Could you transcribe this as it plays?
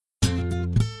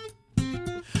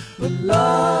La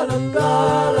la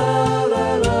la la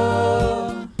la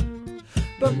la.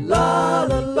 But la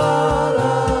la la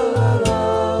la la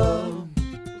la.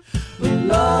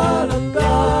 La la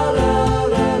la la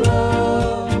la la.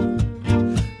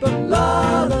 But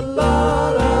la la la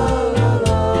la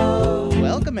la.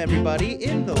 Welcome everybody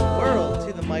in the world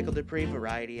to the Michael Dupree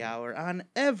Variety Hour on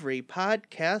every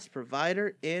podcast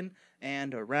provider in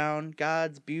and around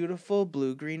God's beautiful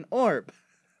blue-green orb.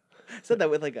 Said that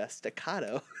with like a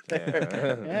staccato.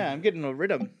 Yeah, I'm getting a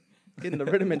rhythm. Getting the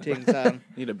rhythmenting sound.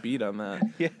 Need a beat on that.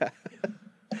 Yeah.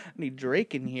 I need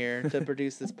Drake in here to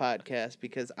produce this podcast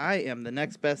because I am the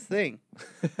next best thing.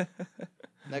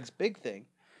 Next big thing.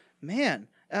 Man,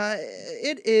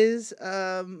 it is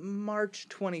March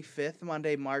 25th,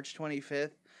 Monday, March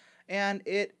 25th, and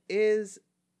it is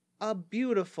a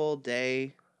beautiful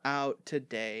day out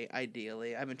today,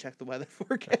 ideally. I haven't checked the weather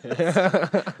forecast.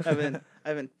 I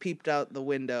haven't peeped out the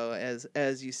window,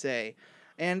 as you say.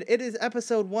 And it is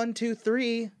episode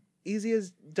 123, easy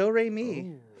as do re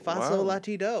mi, fa sol la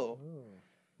ti do.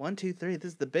 1, 2, 3.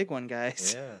 This is the big one,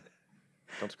 guys. Yeah.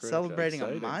 Don't screw Celebrating a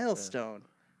excited. milestone.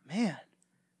 Man,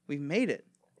 we've made it.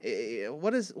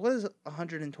 What is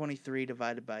 123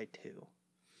 divided by 2?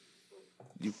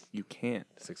 You can't.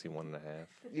 61 and a half.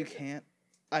 You can't.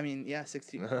 I mean, yeah,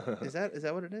 60. Is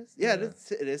that what it is? Yeah, Yeah.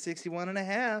 it is 61 and a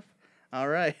half. All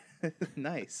right.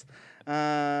 Nice.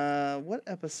 What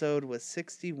episode was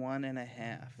 61 and a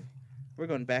half? We're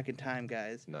going back in time,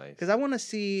 guys. Nice. Because I want to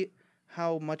see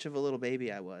how much of a little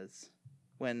baby I was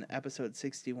when episode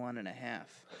 61 and a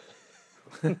half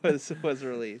was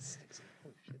released. Oh,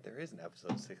 shit, there is an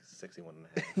episode 61 and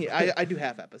a half. Yeah, I do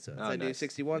half episodes. Oh, I do nice.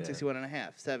 61, Yeah. 61 and a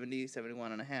half, 70,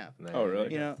 71 and a half. Nice. Oh,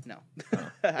 really? You know, no. Oh.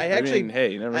 I actually, mean,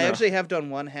 hey, you never I know. actually have done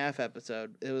one half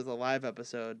episode. It was a live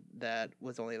episode that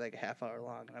was only like a half hour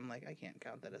long, and I'm like, I can't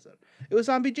count that as a. It was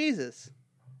Zombie Jesus,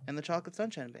 and the Chocolate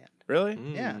Sunshine Band. Really?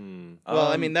 Yeah. Mm. Well,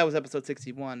 I mean that was episode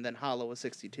 61. Then Hollow was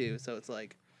 62, so it's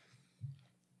like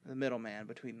the middleman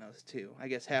between those two. I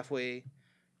guess halfway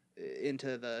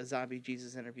into the Zombie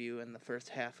Jesus interview and the first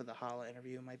half of the Hollow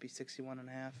interview might be 61 and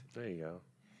a half. There you go.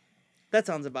 That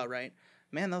sounds about right.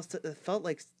 Man, it felt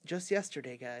like just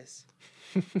yesterday, guys.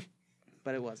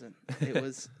 But it wasn't. It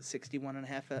was 61 and a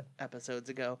half episodes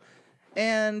ago.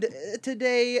 And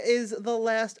today is the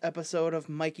last episode of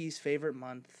Mikey's favorite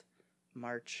month,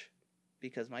 March.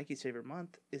 Because Mikey's favorite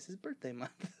month is his birthday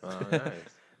month. Oh, nice.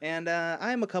 And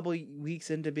I'm a couple weeks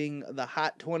into being the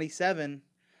hot 27.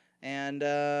 And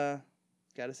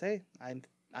gotta say,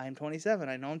 I'm 27.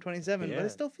 I know I'm 27, but I Yeah.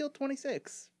 still feel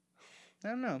 26. I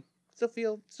don't know. Still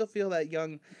feel that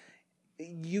young,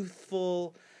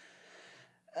 youthful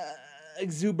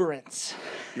exuberance.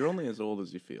 You're only as old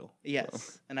as you feel. Yes,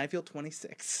 So. and I feel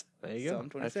 26. There you So go. I'm I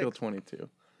 26. feel 22.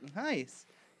 Nice.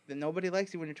 Then nobody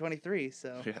likes you when you're 23.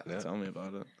 So Yeah, tell me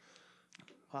about it.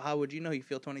 well, how would you know you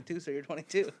feel 22? So you're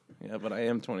 22. Yeah, but I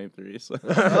am 23, so.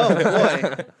 Oh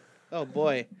boy. Oh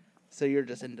boy. So you're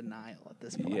just in denial at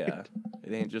this point. Yeah.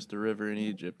 It ain't just a river in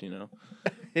Egypt, you know?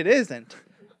 It isn't.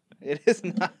 It is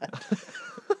not.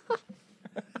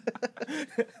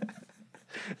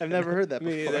 I've never heard that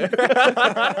before.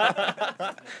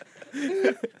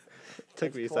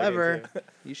 Took me a Clever.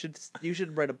 second. You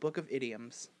should write a book of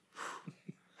idioms.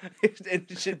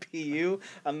 It should be you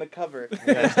on the cover.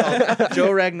 It's called Joe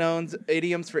Ragnone's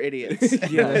Idioms for Idiots.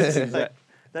 Yes. It's like,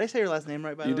 did I say your last name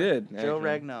right? By You the way? did, Joe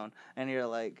actually. Ragnone, and you're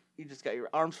like, you just got your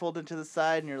arms folded to the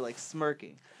side, and you're like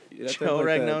smirking. You have to Joe have,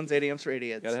 like, that- Ragnone's Idioms for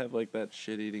Idiots. Gotta have, like, that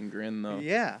shit-eating grin, though.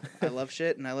 Yeah, I love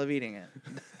shit and I love eating it.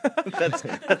 that's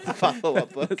the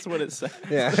follow-up book. That's what it says.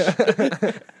 Yeah.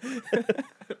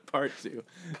 Part 2.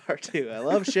 Part 2. I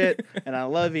love shit and I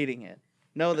love eating it.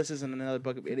 No, this isn't another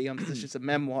book of idioms. This is just a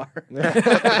memoir.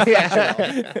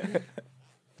 Yeah.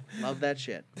 Love that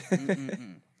shit.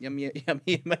 Mm-mm-mm. Yummy, yummy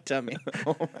in my tummy.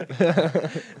 Oh, my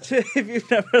God. If you've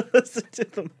never listened to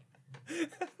them.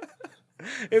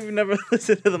 If you've never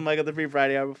listened to the Michael Dupree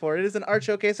Friday Hour before, it is an art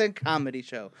showcase and comedy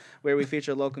show where we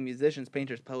feature local musicians,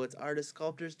 painters, poets, artists,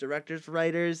 sculptors, directors,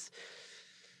 writers,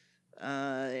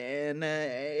 and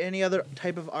any other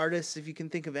type of artists. If you can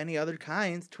think of any other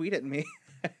kinds, tweet at me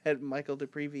at Michael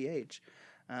Dupree VH.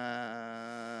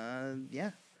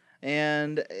 Yeah.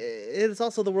 And it is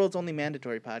also the world's only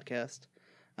mandatory podcast.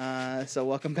 So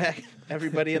welcome back,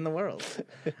 everybody in the world,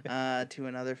 to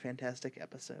another fantastic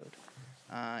episode.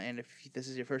 And if this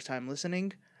is your first time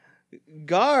listening,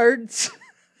 guards,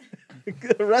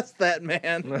 arrest that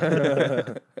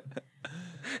man.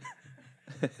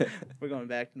 We're going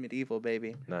back to medieval,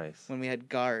 baby. Nice. When we had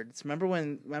guards.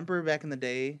 Remember back in the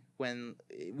day when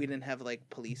we didn't have like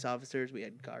police officers, we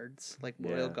had guards, like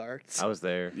royal Yeah. guards. I was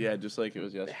there. Yeah, just like it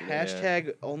was yesterday.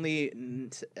 Hashtag only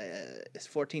is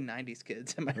 1490s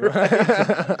kids. Am I right?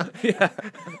 Yeah.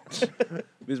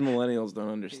 These millennials don't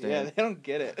Yeah, understand. they don't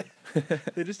get it.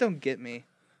 They just don't get me.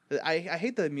 I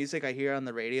hate the music I hear on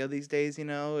the radio these days. You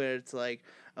know, it's like,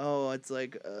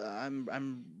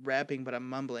 I'm rapping but I'm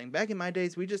mumbling. Back in my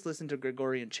days, we just listened to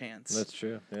Gregorian chants. That's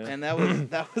true. Yeah. And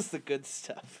that was the good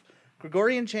stuff.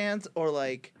 Gregorian chants or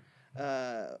like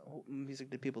what music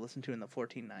did people listen to in the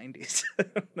 1490s? I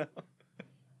don't know.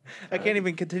 I can't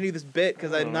even continue this bit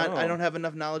because I don't have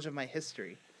enough knowledge of my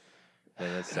history.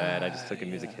 Man, that's sad. I just took a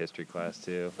music history class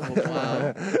too. Oh,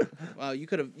 wow. Wow, you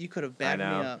could have backed me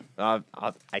up.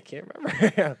 I can't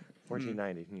remember.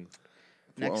 1490.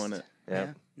 Blowing it.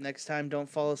 Yeah. Next time, don't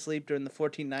fall asleep during the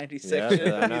 1490 Yeah,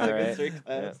 section I of know, music right? history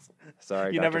class.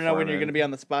 Sorry, You Dr. never know when you're Foreman. going to be on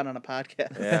the spot on a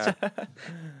podcast. Yeah.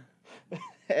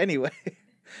 Anyway,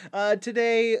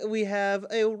 today we have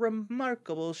a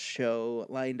remarkable show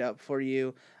lined up for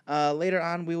you. Later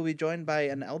on, we will be joined by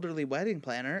an elderly wedding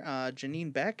planner,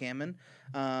 Janine Backgammon.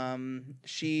 I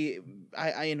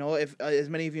know if as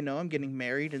many of you know, I'm getting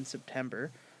married in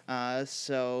September.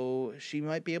 So she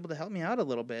might be able to help me out a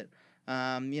little bit.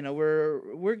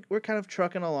 We're kind of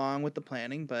trucking along with the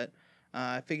planning, but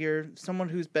I figure someone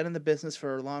who's been in the business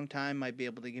for a long time might be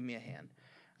able to give me a hand.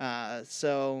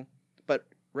 But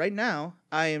right now,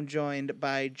 I am joined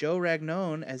by Joe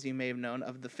Ragnone, as you may have known,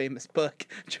 of the famous book,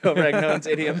 Joe Ragnone's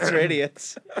Idioms for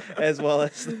Idiots, as well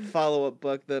as the follow-up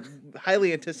book, the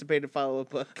highly anticipated follow-up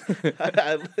book.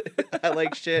 I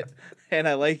like shit, and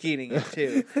I like eating it,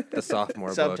 too. The sophomore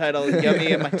book. Subtitle,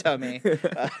 Yummy in My Tummy.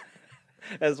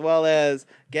 As well as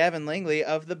Gavin Langley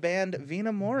of the band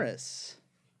Vena Morris.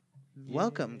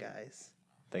 Welcome, guys.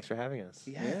 Thanks for having us.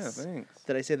 Yes. Yeah, thanks.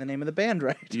 Did I say the name of the band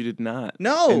right? You did not.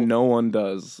 No! And no one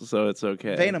does, so it's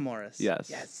okay. Vena Morris. Yes.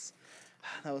 Yes.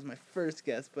 That was my first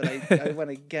guess, but I went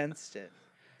against it.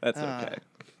 That's okay.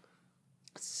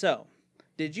 So,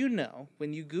 did you know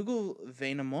when you Google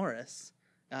Vena Morris,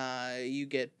 you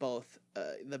get both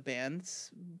the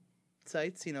band's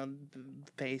sites,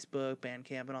 Facebook,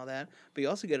 Bandcamp, and all that, but you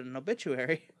also get an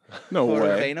obituary No for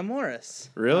way. Vena Morris.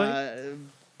 Really?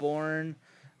 Born.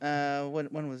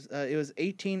 When was it was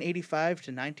 1885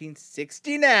 to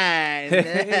 1969.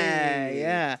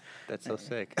 Yeah. That's so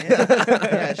sick.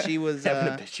 Yeah, she was Have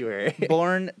an obituary.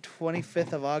 born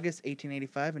 25th of August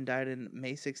 1885 and died in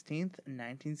May 16th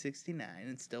 1969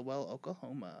 in Stillwell,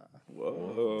 Oklahoma.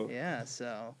 Whoa. Yeah,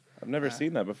 so I've never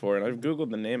seen that before, and I've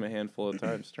Googled the name a handful of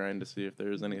times trying to see if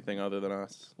there's anything other than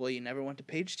us. well, you never went to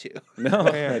page 2. No,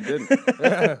 I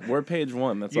didn't. We're page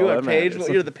 1. That's all that matters.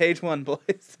 You're the page 1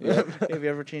 boys. Yep. If you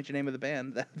ever change the name of the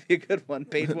band, that'd be a good one.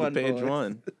 Page 1 Page boys.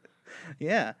 1.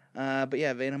 Yeah, but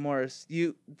yeah, Vena Morris.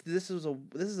 This is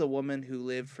a woman who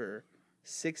lived for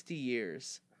 60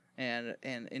 years and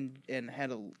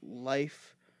had a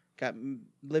life.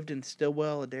 Lived in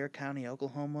Stillwell, Adair County,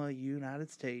 Oklahoma, United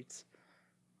States.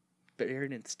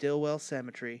 Buried in Stillwell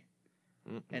Cemetery,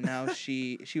 and now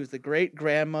she was the great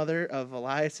grandmother of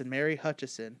Elias and Mary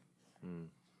Hutchison.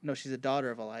 No, she's a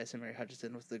daughter of Elias and Mary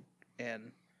Hutchison.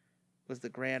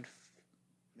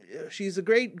 She's a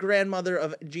great grandmother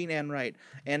of Jean Ann Wright,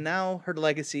 and now her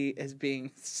legacy is being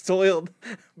soiled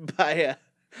by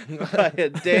a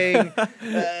dang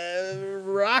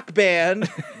rock band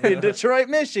in Detroit,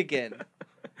 Michigan.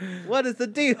 What is the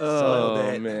deal?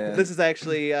 Oh, man. This is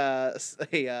actually a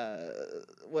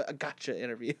gotcha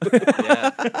interview.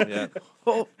 Yeah.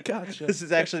 Oh, gotcha. This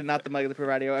is actually not the Mike the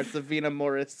Radio. It's the Vena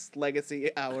Morris Legacy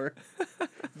Hour.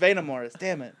 Vena Morris,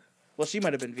 damn it. Well, she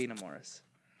might have been Vena Morris.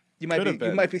 You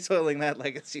might be soiling that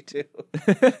legacy too.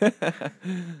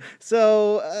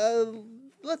 So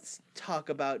let's talk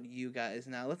about you guys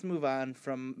now. Let's move on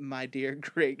from my dear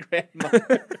great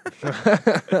grandmother.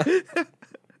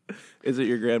 Is it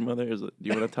your grandmother? Do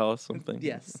you want to tell us something?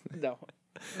 Yes. No.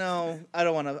 I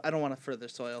don't want to further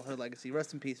soil her legacy.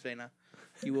 Rest in peace, Vena.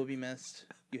 You will be missed.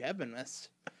 You have been missed.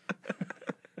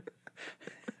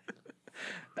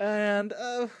 And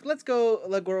let's go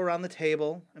around the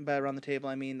table. And by around the table,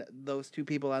 I mean those two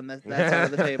people on that side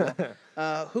of the table.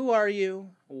 Who are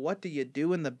you? What do you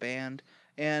do in the band?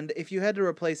 And if you had to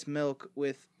replace milk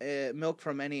with milk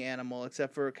from any animal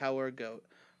except for a cow or a goat,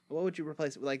 what would you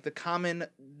replace it with? Like the common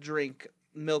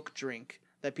milk drink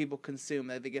that people consume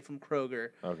that they get from Kroger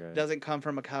doesn't come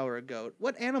from a cow or a goat.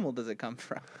 What animal does it come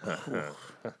from?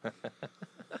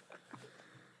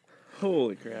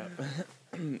 Holy crap.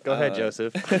 Go ahead,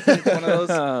 Joseph. It's one of those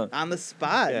on the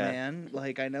spot, Yeah. man.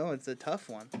 Like, I know it's a tough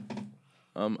one.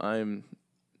 I'm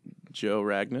Joe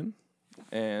Ragnan,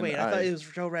 and Wait, I thought it was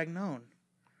Joe Ragnon.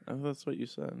 Oh, that's what you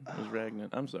said. It was Ragnan.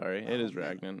 I'm sorry. It is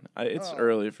man. Ragnan. It's Oh.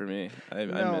 early for me. I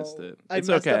No, missed it. I It's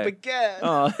messed okay. up again.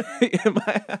 Oh,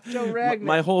 Joe Ragnan.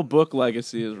 My whole book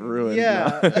legacy is ruined.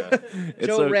 Yeah. now.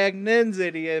 Joe Ragnan's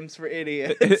idioms for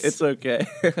idiots. It's okay.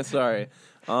 Sorry.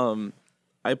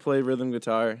 I play rhythm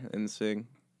guitar and sing,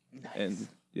 Nice. and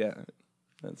yeah,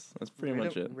 that's pretty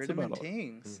much it. That's Rhythm about and all.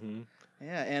 tings. Mm-hmm.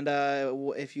 Yeah, and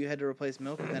if you had to replace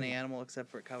milk with any animal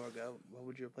except for cow or goat, what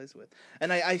would you replace it with?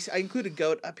 And I included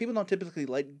goat. People don't typically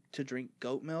like to drink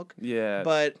goat milk. Yeah.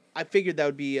 But I figured that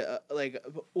would be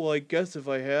well, I guess if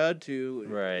I had to,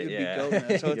 Right, it'd yeah. be goat milk.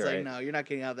 So it's You're like, right. no, you're not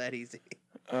getting out that easy.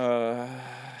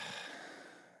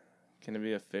 Can it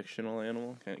be a fictional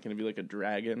animal? Can it be like a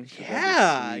dragon? 'Cause that'd be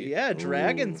Yeah, sweet. yeah,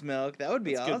 dragon's milk. That would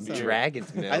be That's good awesome. beer.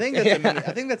 Dragon's milk. I think that's a mead.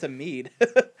 I think that's a mead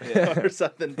Yeah. or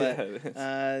something. But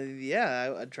Yeah,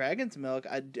 it is. a dragon's milk.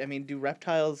 I mean, do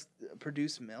reptiles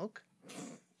produce milk?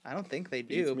 I don't think they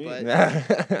do. Beats me.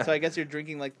 But so I guess you're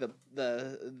drinking like the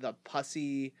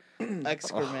pussy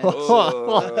excrement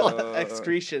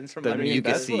excretions from The underneath.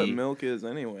 That's what mucusy. milk is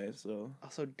anyway. So,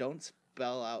 Also, don't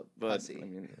spell out but pussy. I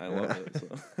mean, I love it.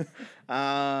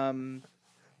 So.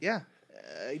 Yeah.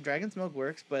 Dragon's milk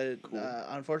works, but Cool.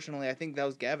 unfortunately, I think that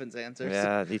was Gavin's answer. so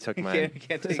Yeah, he took mine.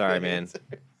 can't take Sorry, that man.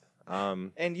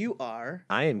 answer. And you are?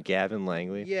 I am Gavin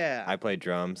Langley. Yeah. I play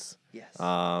drums. Yes.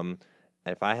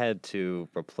 If I had to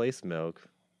replace milk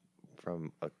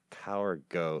from a cow or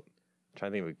goat, I'm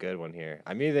trying to think of a good one here.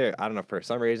 I don't know, for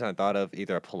some reason I thought of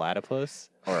either a platypus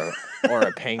or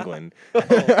a penguin.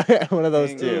 One of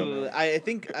those two. Ooh, I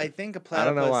think a platypus. I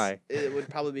don't know why. It would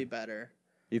probably be better.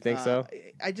 You think so?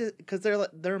 I just because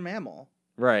they're a mammal.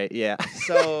 Right, yeah.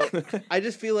 So I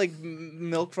just feel like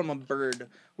milk from a bird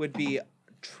would be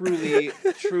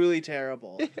truly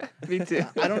terrible. Me too.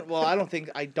 I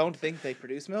don't think they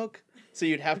produce milk. So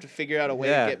you'd have to figure out a way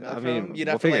Yeah, to get milk I from mean, them. You'd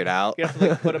we'll have to figure it out. You'd have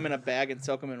to put them in a bag and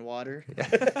soak them in water.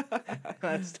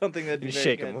 I just don't think that'd be You very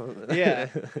shake good. 'em.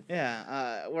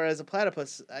 Yeah. Whereas a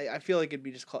platypus, I feel like it'd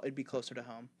be closer to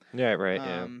home. Yeah, right,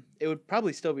 yeah. It would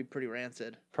probably still be pretty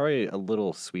rancid. Probably a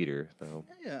little sweeter, though.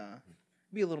 Yeah.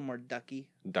 Be a little more ducky.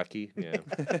 Ducky, yeah.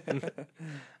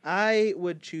 I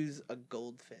would choose a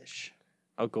goldfish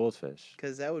Oh, goldfish.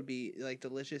 because that would be like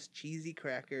delicious cheesy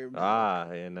cracker.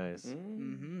 Ah, yeah, nice.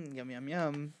 Mm-hmm. Yum yum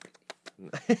yum.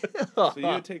 So you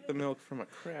would take the milk from a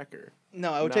cracker.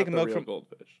 No, I would not take the milk real from.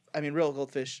 goldfish. I mean, real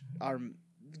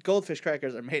goldfish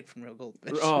crackers are made from real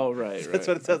goldfish. Oh, right. That's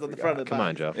what it says on the front of the Come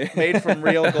on, box. Joe. Made from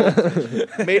real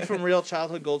goldfish. Made from real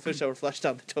childhood goldfish that were flushed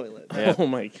down the toilet. Yeah. Oh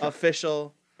my god.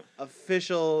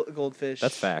 Official goldfish.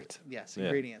 That's fact. Yes, Yeah.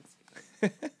 ingredients. You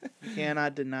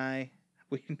cannot deny.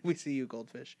 We see you,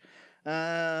 goldfish.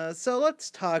 So let's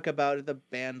talk about the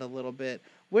band a little bit.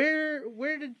 Where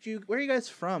are you guys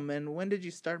from, and when did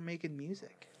you start making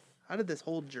music? How did this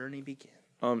whole journey begin?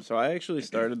 So I actually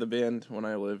started the band when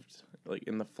I lived like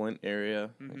in the Flint area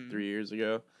Mhm. like 3 years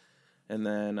ago, and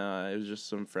then it was just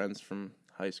some friends from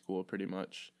high school pretty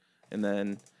much, and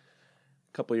then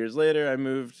a couple years later I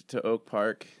moved to Oak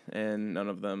Park, and none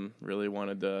of them really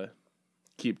wanted to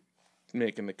keep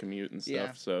making the commute and stuff.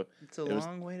 Yeah. So It's a It was-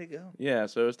 long way to go. yeah,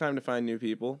 so it was time to find new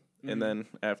people, Mhm. and then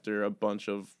after a bunch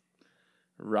of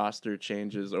roster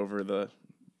changes over the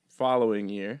following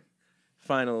year,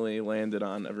 finally landed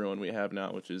on everyone we have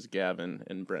now, which is Gavin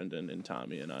and Brendan and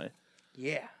Tommy and I.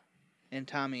 Yeah. And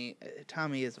Tommy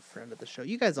is a friend of the show.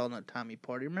 You guys all know Tommy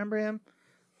Porter. Remember him?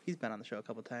 He's been on the show a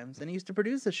couple times, and he used to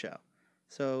produce the show.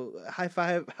 So high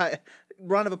five,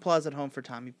 round of applause at home for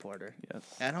Tommy Porter. Yes.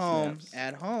 At home, Snaps.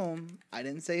 at home. I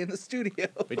didn't say in the studio.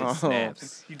 We did Oh.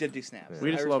 snaps. You did do snaps. We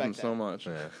I just love him respect so that. much.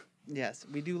 Yeah. Yes,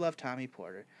 we do love Tommy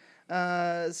Porter.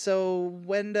 So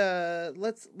when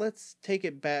let's take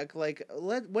it back. Like,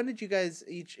 when did you guys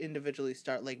each individually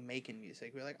start like making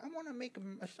music? We're like, I want to make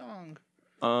a song.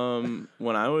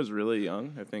 When I was really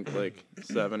young, I think like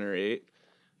 7 or 8,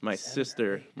 my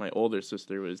older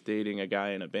sister was dating a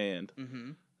guy in a band,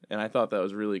 Mm-hmm. and I thought that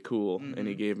was really cool. And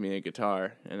he gave me a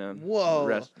guitar, and then Whoa.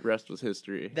 rest was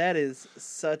history. That is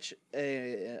such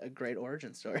a great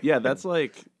origin story. Yeah, that's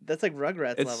like That's like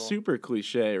Rugrats it's level. super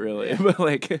cliche, really, Yeah. but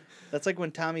like That's like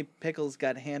when Tommy Pickles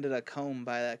got handed a comb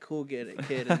by that cool kid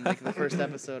in like the first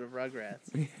episode of Rugrats.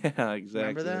 yeah, exactly.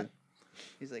 Remember that?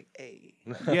 He's like, "Hey."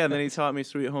 Yeah, and then he taught me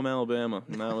 "Sweet Home Alabama,"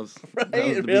 and that was Right,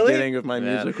 the really? beginning of my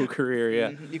Yeah. musical career.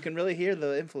 Yeah, Mhm. You can really hear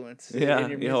the influence yeah, in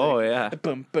your music. oh yeah.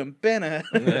 Bum bum bana.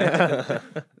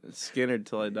 Skinnered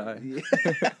till I die.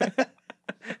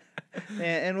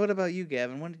 And what about you,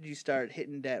 Gavin? When did you start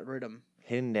hitting that rhythm?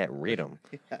 hitting that rhythm.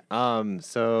 Yeah.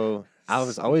 So I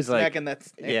was always like, Smacking that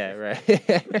snare. yeah,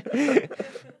 right.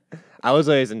 I was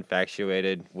always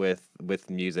infatuated with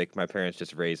music. My parents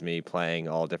just raised me playing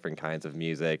all different kinds of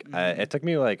music. It took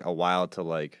me like a while to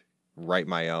like write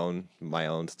my own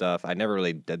stuff. I never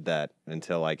really did that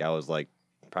until like I was like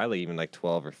probably even like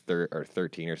 12 or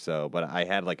 13 or so. But I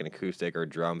had like an acoustic or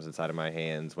drums inside of my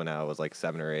hands when I was like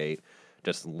 7 or 8,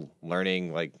 just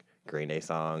learning like Green Day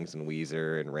songs and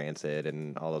Weezer and Rancid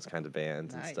and all those kinds of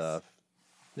bands and Nice. stuff.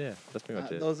 Yeah, that's pretty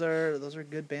much it. Those are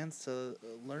good bands to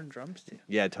learn drums to.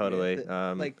 Yeah, totally.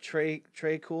 Like Trey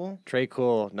Cool. Trey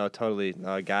Cool, no, totally.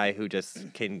 A guy who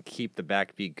just can keep the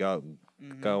backbeat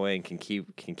going, can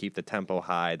keep the tempo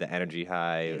high, the energy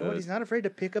high. You know what? He's not afraid to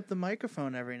pick up the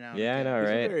microphone every now and Yeah, I again. know, He's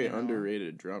right? a very You know?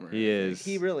 underrated drummer. He is.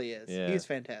 He really is. Yeah. He's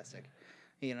fantastic.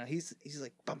 You know, he's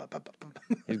like bum, bum, bum, bum,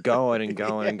 bum. He's going and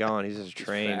going and going. He's just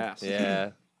trained. fast.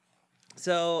 Yeah.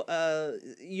 So,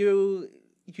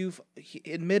 you've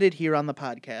admitted here on the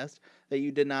podcast that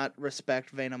you did not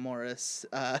respect Vena Morris,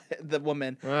 the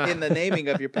woman, in the naming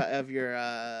of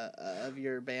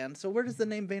your band. So, where does the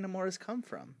name Vena Morris come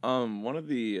from? One of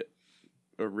the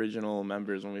original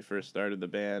members when we first started the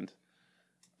band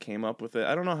came up with it.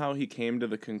 I don't know how he came to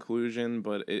the conclusion,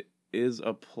 but it is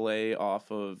a play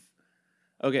off of.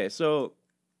 Okay, so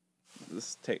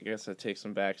I guess I take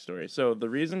some backstory. So the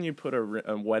reason you put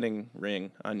a wedding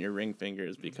ring on your ring finger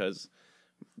is because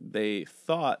they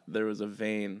thought there was a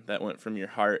vein that went from your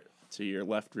heart to your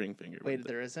left ring finger. Wait,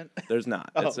 there isn't? There's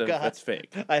not. Oh, It's God. that's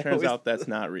fake. I Turns always- out that's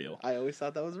not real. I always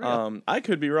thought that was real. I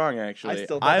could be wrong, actually. I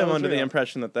still thought I that am was under the real.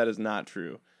 impression that is not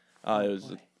true. boy.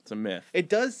 It's a myth. It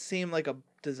does seem like a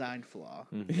design flaw.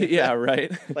 Yeah,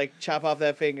 right? Like, chop off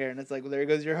that finger, and it's like, well, there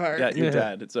goes your heart. Yeah, you're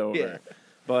dead. It's over. Yeah.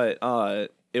 But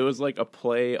it was like a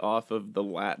play off of the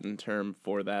Latin term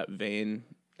for that vein,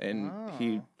 and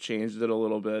he Oh. changed it a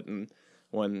little bit. And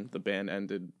when the band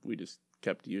ended, we just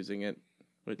kept using it.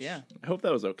 Which Yeah. I hope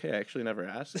that was okay. I actually never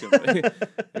asked him.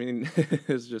 I mean,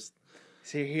 it's just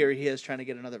So here he is trying to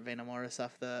get another Vena Morris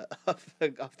off the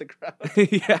ground.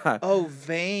 yeah. Oh,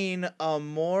 Vein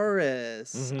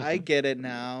Amoris. I get it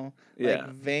now. Yeah. Like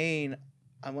Vein.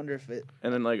 I wonder if it.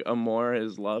 And then like amor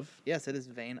is love. Yes, it is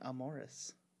Vein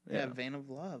Amoris. Yeah, Yeah. Vein of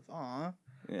love. Aw.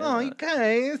 Yeah. Oh, you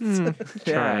guys.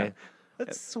 Try.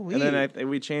 That's sweet. And then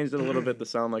we changed it a little bit to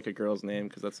sound like a girl's name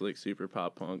because that's like super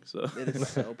pop punk. So It is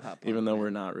so pop. even though punk, we're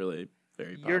man. not really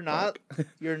very pop You're not. punk.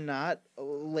 You're not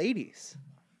ladies.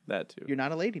 That too. You're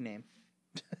not a lady name.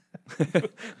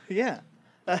 Yeah.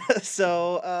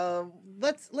 So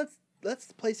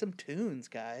let's play some tunes,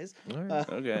 guys. All right.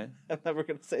 Okay. I'm never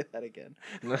gonna say that again.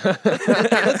 Let's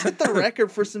Let's hit the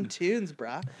record for some tunes,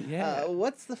 brah. Yeah.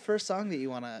 What's the first song that you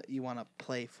wanna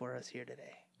play for us here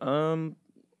today?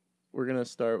 We're gonna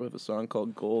start with a song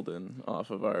called "Golden" off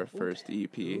of our first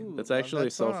EP. Ooh, That's love actually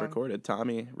that song. self-recorded.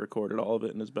 Tommy recorded all of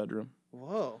it in his bedroom.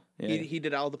 Whoa. Yeah. He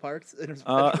did all the parts in his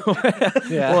Uh,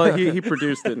 bedroom? Yeah. Well, he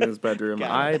produced it in his bedroom.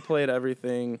 Got I it. played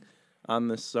everything on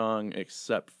this song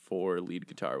except for lead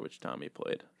guitar, which Tommy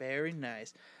played. Very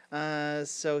nice.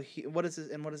 So what is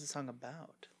the song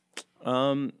about?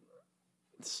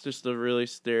 It's just a really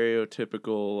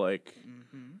stereotypical like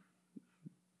Mm-hmm.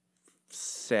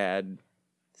 sad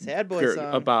Sad boy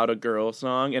song. about a girl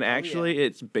song, and Oh, actually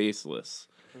it's bassless.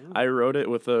 Ooh. I wrote it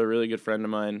with a really good friend of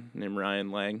mine named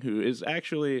Ryan Lang, who is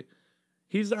actually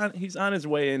he's on his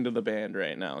way into the band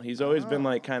right now. He's always been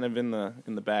like Oh. kind of in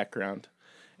the background,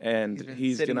 and He's been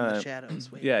he's sitting in gonna the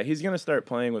shadows. Waiting. yeah he's gonna start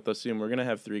playing with us soon. We're gonna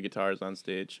have 3 guitars on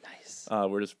stage. Nice.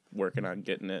 We're just working on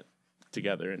getting it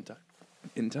together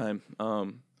in time.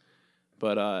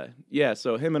 But yeah,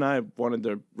 so him and I wanted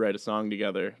to write a song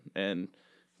together, and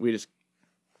we just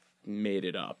made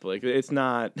it up. Like it's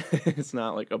not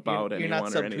like about You're anyone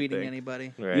not or subtweeting anything.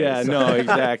 anybody. Right. Yeah, So- no,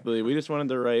 exactly. We just wanted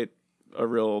to write a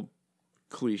real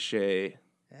cliche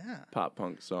Yeah. pop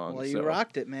punk song. Well, you so.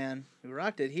 rocked it, man. You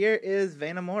rocked it. Here is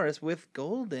Vena Morris with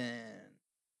Golden.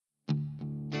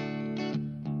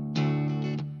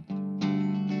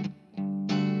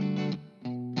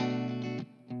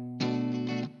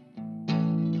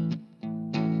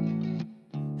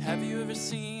 Have you ever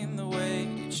seen the way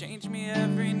you change me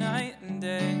every night and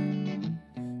day?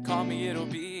 Call me, it'll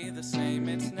be the same.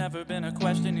 It's never been a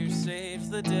question who saves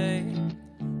the day.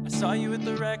 I saw you at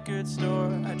the record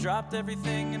store. I dropped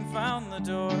everything and found the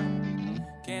door.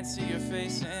 Can't see your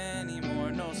face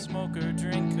anymore. No smoke or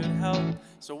drink could help.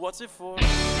 So what's it for?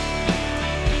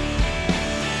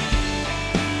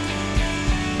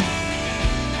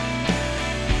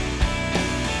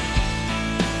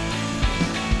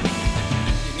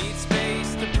 You need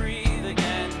space to breathe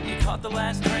again. You caught the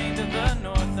last train to the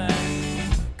north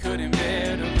end. Couldn't bear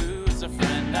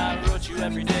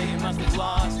every day you must have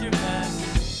lost your pen.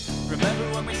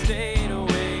 Remember when we stayed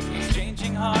awake,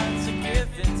 exchanging hearts, a give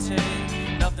and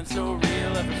take. Nothing so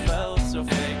real ever felt so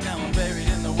fake. Now I'm buried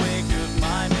in the wake of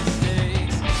my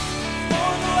mistakes.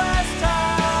 For the last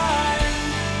time,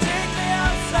 take me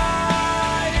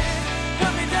outside,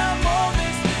 put me down, mull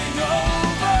this thing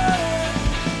over.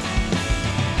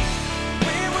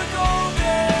 We were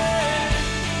golden,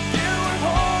 you were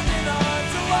holding on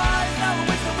to lies. Now I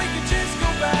wish that we could just go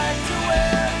back to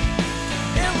where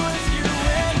it was you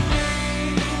and me.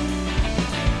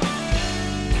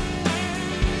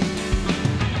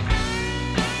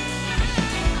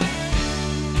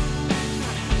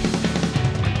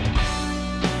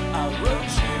 I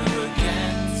wrote you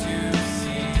again to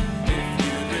see if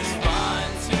you'd respond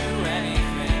to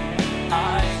anything I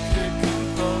could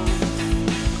compose.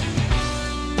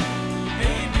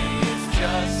 Maybe it's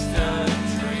just a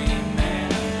dream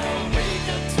and I'll wake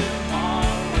up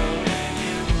tomorrow to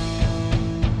you.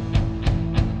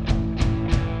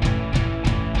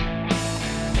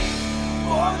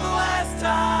 For the last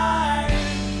time,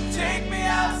 take me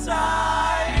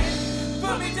outside,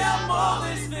 put me down, mull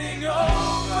this thing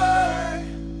over.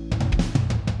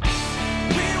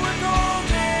 We were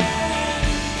golden,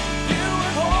 you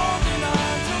were holding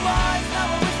on to lies. Now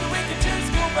I wish that we could just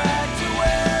go back to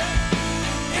where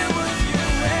it was you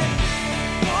and me.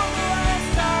 For the last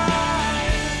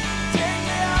time, take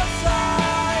me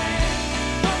outside,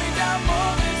 put me down,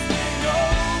 mull this thing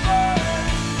over.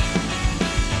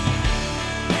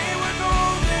 We were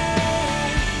golden,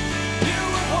 you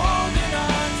were holding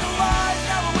on to lies.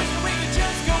 Now I wish that we could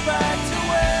just go back to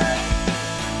where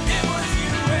it was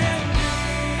you and me.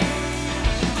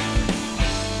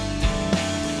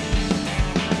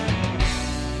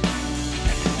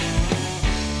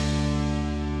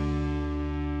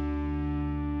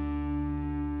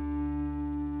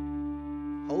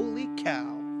 Holy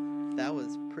cow. That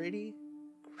was pretty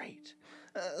great.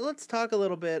 Let's talk a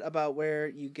little bit about where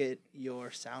you get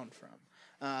your sound from.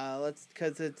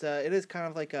 Because it is kind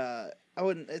of like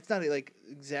it's not like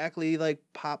exactly like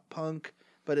pop punk,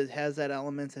 but it has that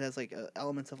elements. It has like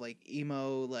elements of like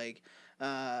emo, like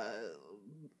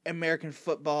American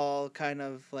football kind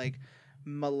of like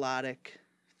melodic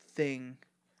thing.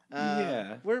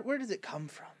 Yeah. Where does it come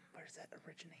from? Where does that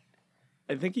originate?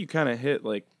 I think you kind of hit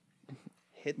like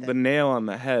Hit that. the nail on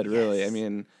the head, really. Yes. I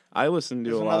mean, I listen to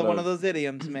There's a another lot one of those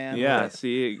idioms, man. Yeah,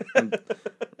 see, I'm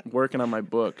working on my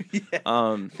book. Yeah,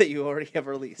 that you already have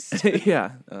released.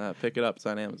 Yeah, pick it up. It's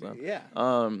on Amazon. Yeah.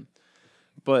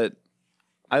 But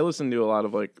I listen to a lot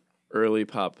of like early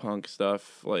pop punk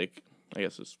stuff. Like, I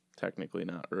guess it's technically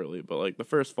not early, but like the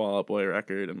first Fall Out Boy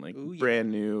record and like Ooh, yeah.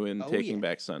 Brand New and Oh, Taking yeah.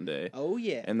 Back Sunday. Oh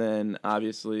yeah. And then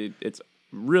obviously it's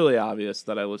really obvious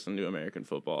that I listen to American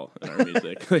football in our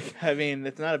music. Like, I mean,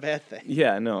 it's not a bad thing.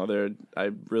 yeah, no, I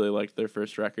really liked their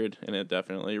first record, and it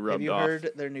definitely rubbed Have you off.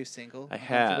 heard their new single? I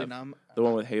Comfortably have. Numb? The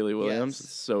one with Haley Williams. yes.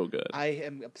 It's so good. I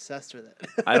am obsessed with it.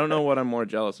 I don't know what I'm more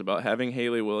jealous about, having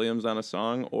Haley Williams on a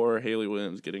song or Haley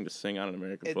Williams getting to sing on an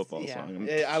American football song.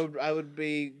 I would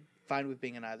be fine with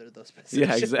being in either of those positions.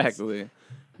 Yeah, exactly.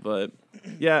 But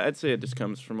yeah, I'd say it just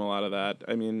comes from a lot of that.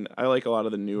 I mean, I like a lot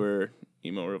of the newer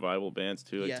emo revival bands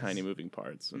too, like Yes. Tiny Moving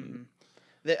Parts. And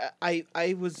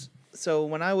I was so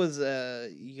when I was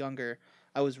younger,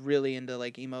 I was really into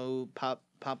like emo pop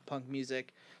punk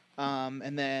music,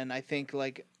 and then I think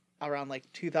like around like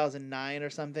 2009 or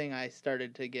something, I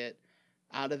started to get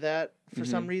out of that for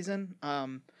some reason. I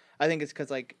think it's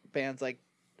because like bands like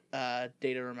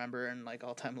Day to Remember and like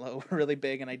All Time Low were really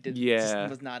big, and I just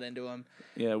was not into them.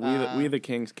 yeah, We the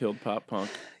Kings killed pop punk.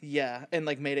 Yeah, and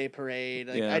like Mayday Parade,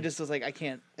 like Yeah. I just was like, I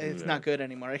can't. It's not good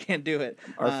anymore. I can't do it.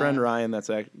 Our friend Ryan, that's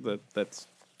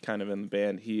kind of in the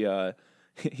band.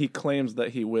 He claims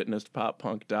that he witnessed pop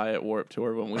punk die at Warped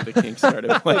Tour when We the Kings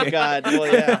started playing. Oh God, well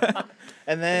yeah.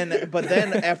 And then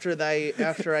after I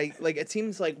like, it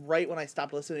seems like right when I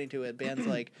stopped listening to it, bands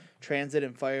like Transit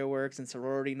and Fireworks and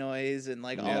Sorority Noise and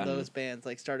like all those bands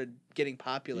like started getting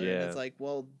popular. And it's like,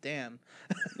 well, damn.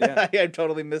 Yeah. I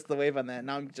totally missed the wave on that.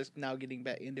 Now I'm just now getting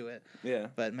back into it. Yeah.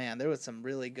 But man, there was some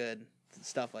really good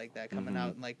stuff like that coming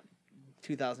out in like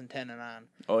 2010 and on.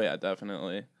 Oh yeah,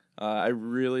 definitely. I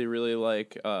really, really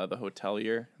like The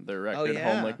Hotelier. Their record,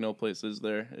 yeah. Home Like No Place Is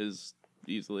There, is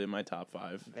easily in my top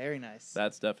 5. Very nice.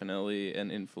 That's definitely an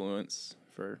influence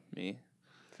for me.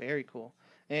 Very cool.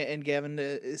 And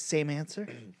Gavin, same answer?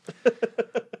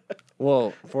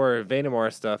 Well, for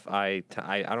Vena stuff, I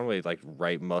don't really like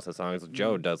write most of the songs.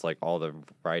 Joe does like all the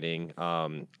writing.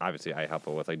 Obviously I help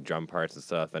him with like drum parts and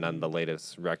stuff. And on the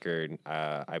latest record,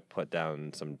 I put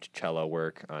down some cello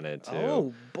work on it too.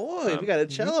 Oh boy, we got a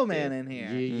cello man in Yeah,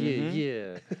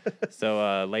 here. yeah.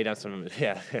 So lay down some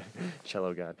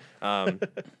cello god.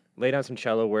 Lay down some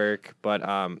cello work, but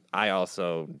I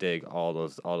also dig all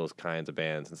those kinds of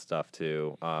bands and stuff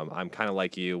too. I'm kind of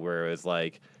like you, where it was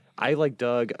like. I like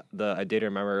dug the I did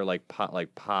remember like pop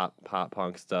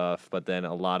punk stuff, but then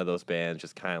a lot of those bands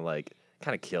just kind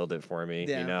of killed it for me.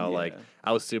 Yeah. You know, like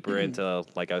I was super into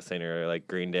like I was saying earlier, like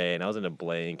Green Day, and I was into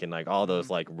Blink and like all those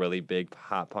like really big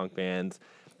pop punk bands,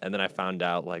 and then I found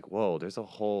out like whoa, there's a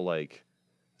whole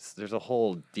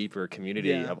deeper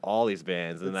community of all these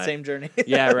bands and Same journey.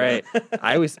 yeah, right.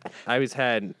 I always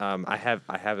had I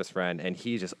have this friend and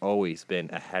he's just always been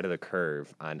ahead of the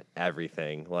curve on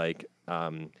everything. Like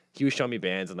he was showing me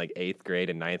bands in like 8th grade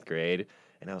and 9th grade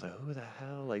and I was like, who the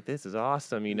hell? Like this is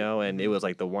awesome, you know? And it was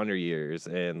like the Wonder Years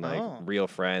and like Real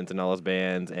Friends and all those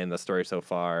bands and The Story So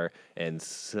Far and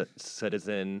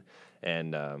Citizen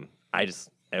and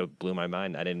it blew my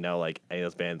mind. I didn't know like any of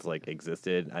those bands like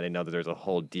existed. I didn't know that there's a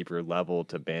whole deeper level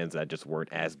to bands that just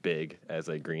weren't as big as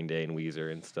like Green Day and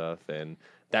Weezer and stuff. And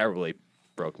that really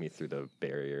broke me through the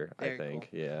barrier. Very I think,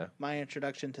 cool. yeah. My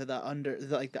introduction to the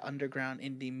underground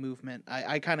indie movement.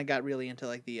 I kind of got really into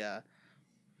like the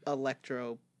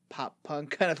electro pop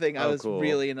punk kind of thing. I was cool.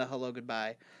 really into Hello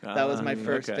Goodbye. That was my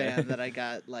first band that I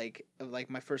got like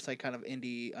my first like kind of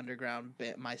indie underground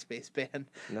MySpace band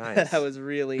that I was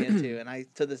really into, and I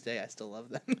to this day I still love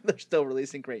them. They're still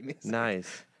releasing great music.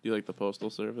 Nice. Do you like the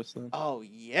Postal Service then? Oh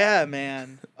yeah,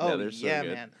 man. Oh they're so yeah,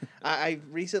 good. man. I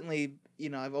recently,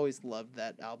 I've always loved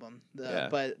that album,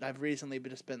 but I've recently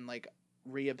just been like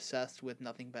re-obsessed with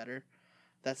Nothing Better.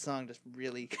 That song just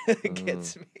really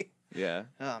gets me. Yeah.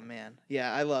 Oh man,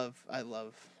 yeah. I love.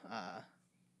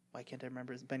 Why can't I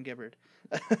remember? It's Ben Gibbard.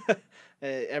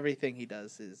 Everything he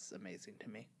does is amazing to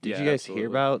me. Did you guys hear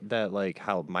about that? Like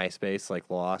how MySpace like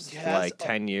lost like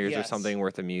 10 years or something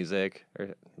worth of music, or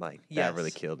like that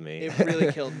really killed me. It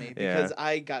really killed me because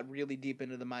I got really deep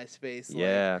into the MySpace.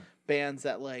 Like, bands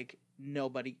that like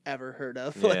nobody ever heard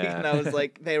of. Like, and I was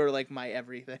like, they were like my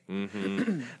everything.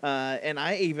 And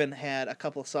I even had a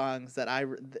couple songs that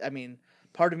I mean.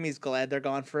 Part of me is glad they're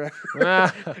gone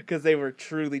forever because they were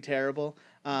truly terrible.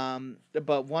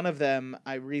 But one of them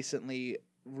I recently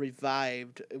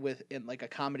revived in like a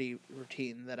comedy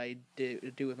routine that I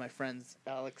do with my friends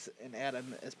Alex and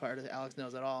Adam as part of Alex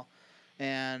Knows It All,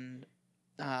 and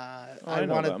I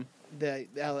wanted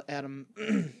the Adam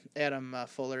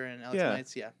Fuller and Alex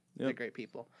Knights. Yeah, they're great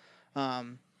people.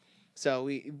 So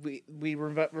we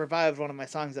revived one of my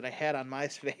songs that I had on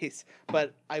MySpace,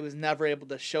 but I was never able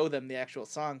to show them the actual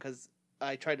song because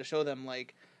I tried to show them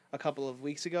like a couple of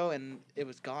weeks ago and it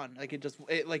was gone. Like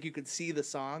like you could see the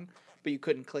song, but you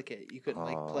couldn't click it. You couldn't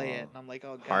like play it. And I'm like,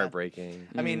 oh god, heartbreaking.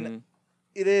 I mean,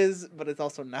 it is, but it's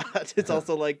also not. It's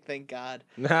also like, thank God,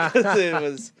 because it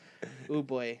was, oh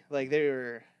boy, like they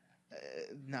were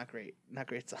not great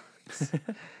songs.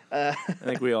 I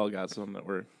think we all got some that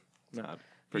were not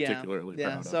particularly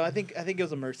proud of. So I think it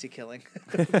was a mercy killing,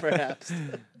 perhaps.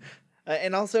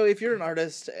 And also, if you're an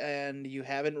artist and you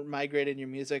haven't migrated your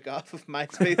music off of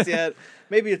MySpace yet,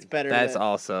 maybe it's better. That's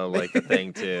also like the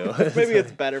thing too. Maybe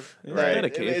it's better.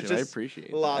 Dedication. I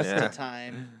appreciate lost the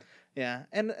time. Yeah,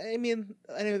 and I mean,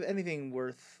 anything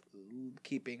worth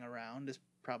keeping around is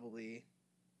probably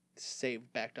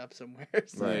saved, backed up somewhere.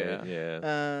 So, right.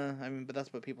 Yeah. I mean, but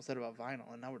that's what people said about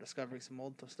vinyl, and now we're discovering some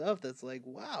old stuff that's like,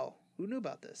 wow, who knew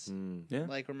about this? Yeah.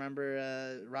 Like,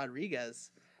 remember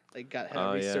Rodriguez, like had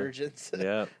a resurgence.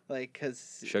 Yeah. Like,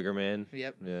 cause Sugarman.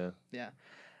 Yep.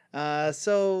 Yeah.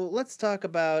 So let's talk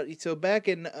about. So back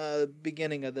in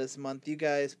beginning of this month, you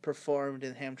guys performed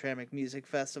in Hamtramck Music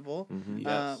Festival.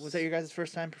 Yes. Was that your guys'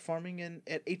 first time performing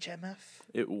at HMF?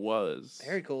 It was.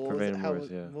 Very cool. What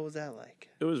was that like?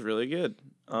 It was really good.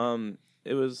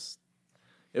 It was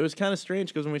kind of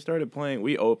strange because when we started playing,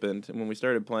 we opened, and when we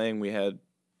started playing, we had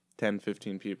 10,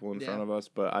 15 people in front of us.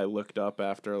 But I looked up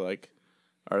after like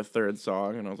our third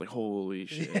song, and I was like, holy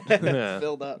shit. It's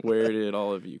filled up. Where did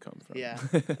all of you come from? Yeah.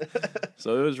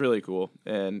 So it was really cool,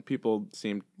 and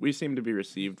we seemed to be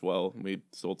received well. We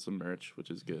sold some merch,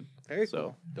 which is good. Very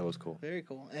cool. That was cool. Very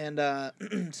cool. And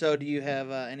so do you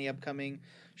have any upcoming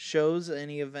shows,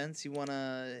 any events you want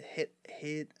to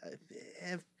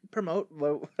promote?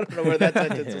 Well, I don't know where that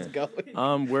sentence was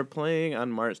going. We're playing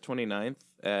on March 29th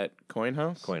at Coin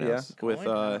House. With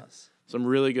some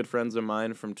really good friends of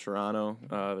mine from Toronto.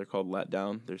 They're called Let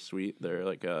Down. They're sweet. They're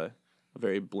like a a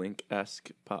very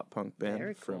Blink-esque pop punk band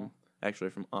Very cool.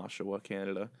 from Oshawa,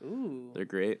 Canada. Ooh. They're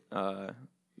great.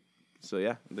 So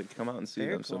yeah, they come out and see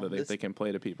Very them so cool. that they can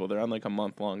play to people. They're on like a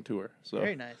month-long tour. So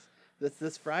Very nice.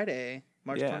 This Friday,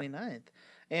 March Yeah. 29th.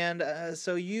 And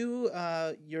so you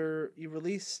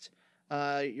released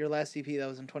your last EP that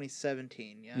was in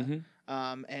 2017, yeah. Mhm.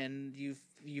 And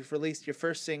you've released your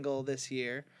first single this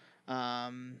year,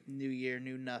 New Year,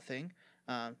 New Nothing.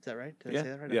 Is that right? Did I say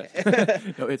that right? Yeah.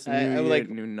 Okay. No, it's New I Year, like-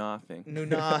 New Nothing. New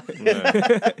Nothing.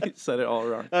 You said it all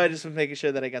wrong. I just was making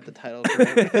sure that I got the title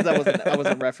correct because I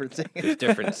wasn't referencing it. There's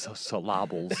different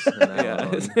syllables. In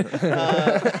that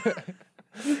one.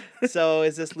 So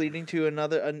is this leading to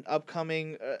an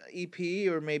upcoming EP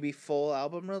or maybe full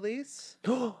album release?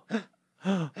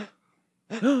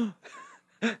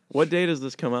 What day does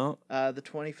this come out? The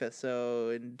 25th, so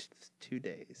in 2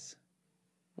 days.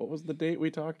 What was the date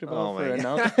we talked about Oh for my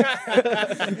announcement?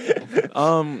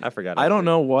 I forgot. I don't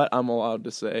know what I'm allowed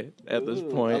to say at this Ooh,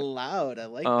 point. Allowed, I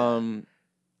like that.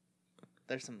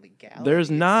 There's some legality.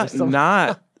 There's not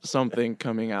something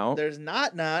coming out. There's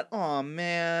not. Oh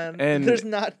man. And there's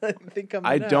not anything coming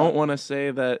I out. don't want to say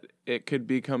that it could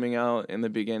be coming out in the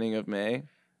beginning of May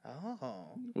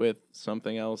Oh. with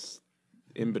something else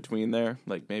in between there,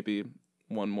 like maybe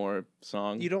one more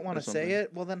song. You don't want or to say something.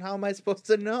 it? Well, then how am I supposed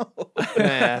to know?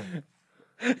 Yeah.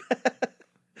 Okay,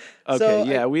 So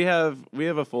yeah, we have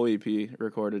a full EP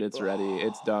recorded. It's ready.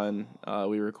 It's done.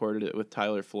 We recorded it with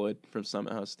Tyler Floyd from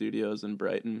Summit House Studios in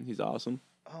Brighton. He's awesome.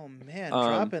 Oh man,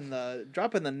 Um,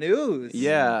 dropping the news.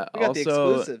 Yeah. We got the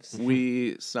Also, exclusives.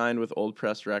 we signed with Old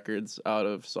Press Records out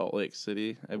of Salt Lake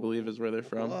City, I believe is where they're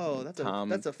from. Whoa, that's Tom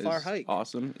a far is hike.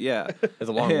 Awesome. Yeah. It's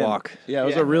a long And- walk. Yeah, it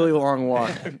was Yeah. a really long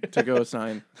walk to go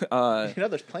sign.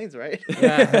 There's planes, right?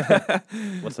 Yeah.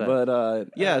 What's that? But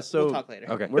yeah, so we'll talk later.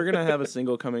 Okay. we're gonna have a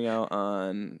single coming out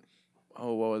on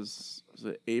what was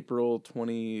it April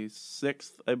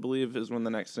 26th, I believe, is when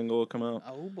the next single will come out.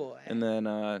 Oh boy. And then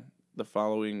the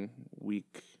following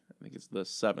week, I think it's the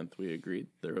 7th, we agreed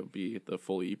there will be the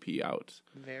full EP out.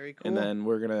 Very cool. And then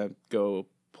we're gonna go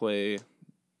play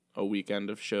a weekend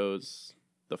of shows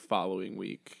the following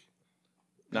week.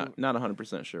 Not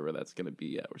 100% sure where that's gonna be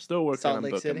yet. We're still working Salt on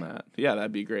Lake booking City? that. Yeah,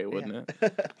 that'd be great, wouldn't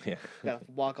it? Yeah. Gotta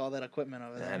walk all that equipment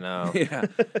over there. I know. Yeah.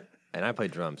 And I play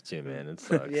drums too, man. It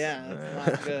sucks. Yeah, that's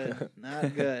not good.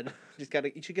 Not good. You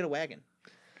should get a wagon,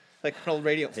 like an old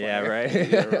radio flyer. Yeah, right.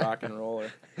 You're a rock and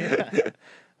roller. Yeah.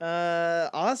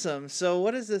 Awesome. So,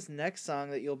 what is this next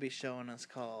song that you'll be showing us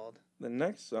called? The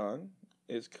next song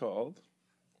is called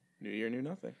New Year, New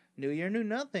Nothing. New Year, New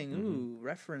Nothing. Mm-hmm. Ooh,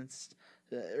 referenced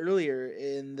earlier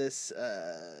in this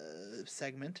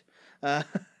segment.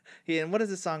 And what is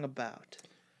this song about?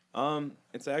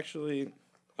 It's actually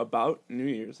about New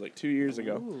Year's, like 2 years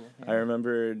ago. Ooh, I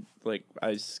remember, like,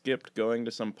 I skipped going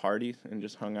to some party and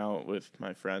just hung out with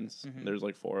my friends. Mhm. There's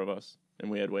like 4 of us,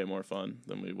 and we had way more fun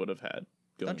than we would have had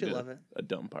going Don't you to love it? a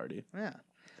dumb party. Yeah.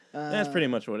 That's pretty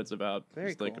much what it's about. very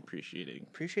Just like cool.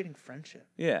 appreciating friendship.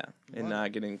 Yeah, and Love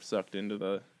not getting sucked into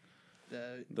the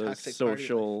Toxic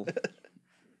social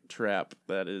trap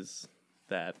that is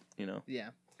that, you know. Yeah,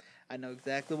 I know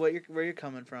exactly where you're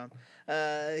coming from.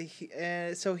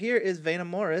 So here is Vena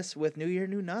Morris with New Year,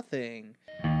 New Nothing.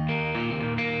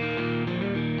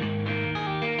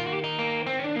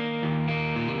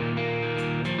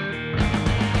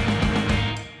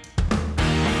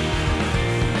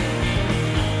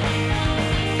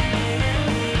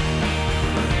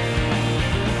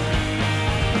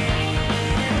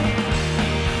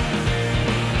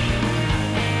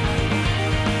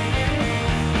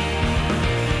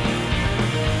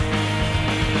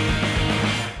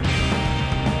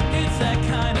 It's that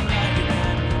kind of night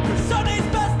again. For Sunday's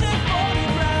best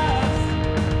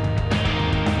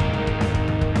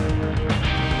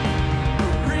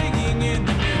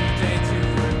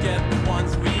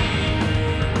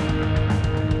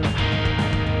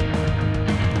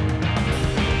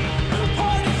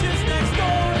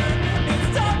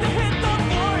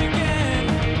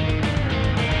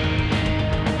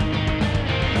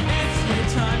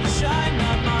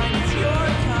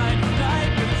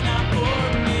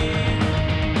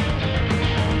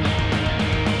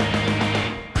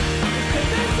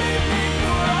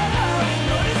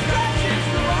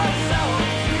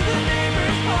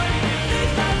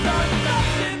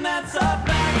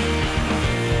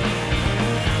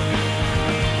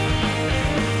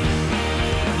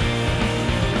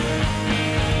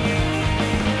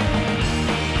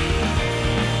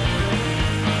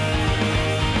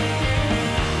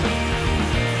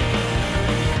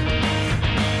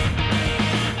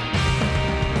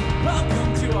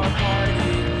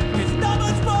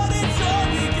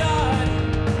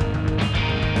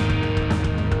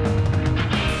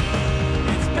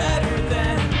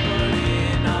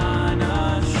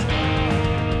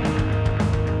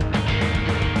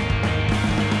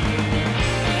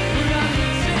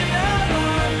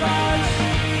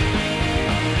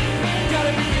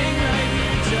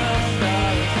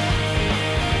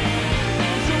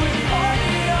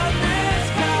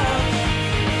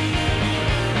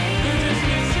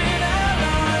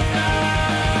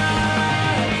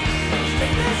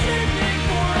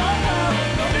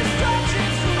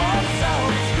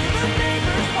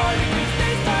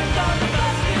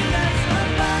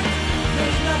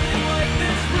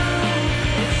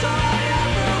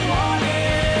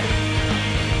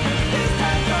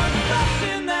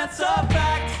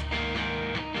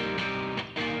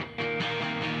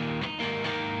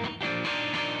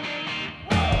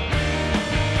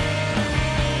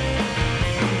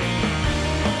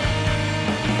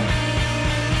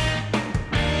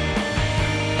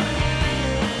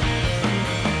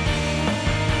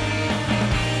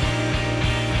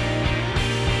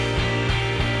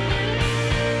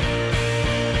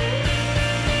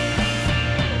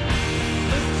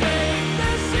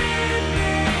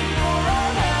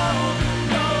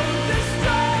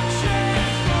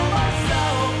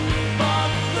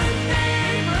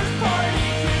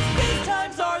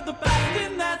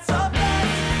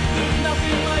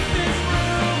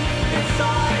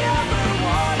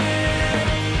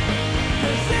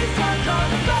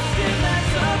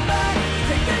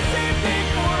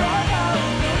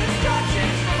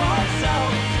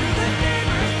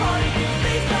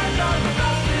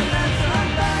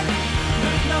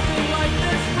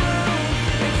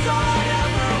all I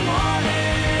ever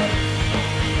wanted.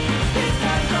 These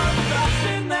times are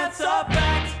fashion, that's a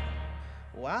fact.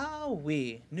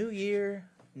 Wowee. New year,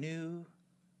 new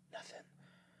nothing.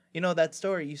 You know that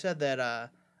story, you said that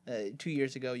 2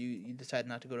 years ago you decided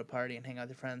not to go to a party and hang out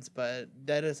with your friends, but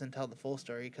that doesn't tell the full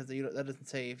story because that doesn't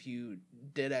say if you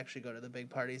did actually go to the big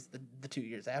parties the 2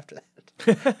 years after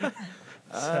that.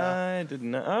 I did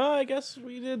not. Oh, I guess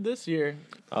we did this year.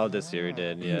 Oh, this year we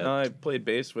did, yeah. I played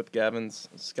bass with Gavin's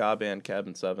ska band,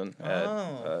 Cabin 7.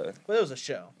 Well, it was a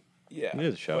show. Yeah. It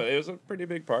was a show. But it was a pretty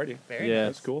big party. Very Yeah. It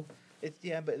nice. was cool.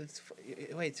 But it's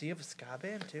wait. So you have a ska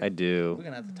band too? I do. We're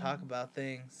gonna have to talk about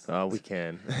things. Oh, we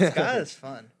can. Ska is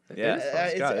fun. Yeah, It's,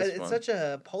 ska is it's fun. such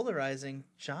a polarizing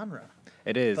genre,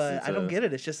 It is. but It's I don't a- get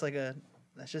it. It's just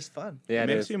that's just fun. Yeah, It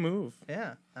it makes is. you move.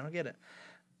 Yeah, I don't get it.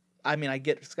 I mean, I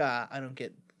get ska. I don't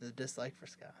get the dislike for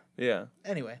ska. Yeah.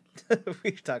 Anyway,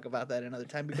 we should talk about that another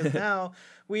time because now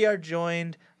we are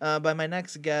joined by my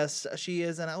next guest. She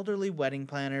is an elderly wedding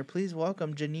planner. Please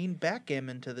welcome Janine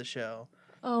Backgammon to the show.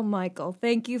 Oh, Michael,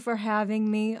 thank you for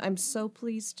having me. I'm so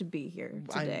pleased to be here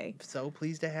today. I'm so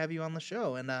pleased to have you on the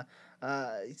show. And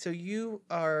so you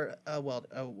are a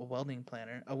wedding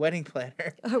planner.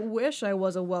 I wish I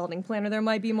was a welding planner. There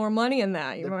might be more money in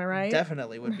that. Am I right?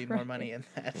 Definitely would be more money in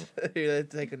that.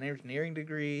 It's like an engineering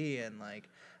degree and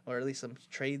or at least some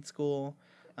trade school.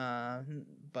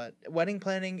 But wedding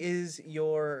planning is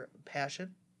your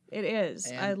passion, It is.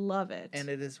 And- I love it. and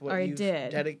it is what Or I you've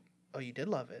did. Oh, you did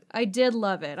love it. I did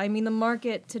love it. I mean, the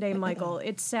market today, Michael,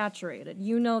 it's saturated.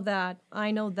 You know that.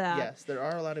 I know that. Yes, there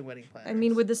are a lot of wedding planners. I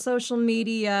mean, with the social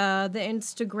media, the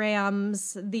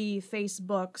Instagrams, the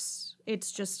Facebooks,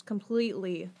 it's just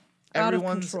completely out of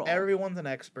control. everyone's an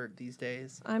expert these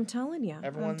days. I'm telling you.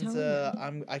 Everyone's I'm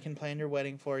telling you. I can plan your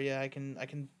wedding for you. I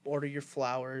can order your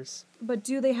flowers. But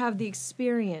do they have the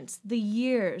experience, the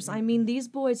years? I mean, these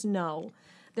boys know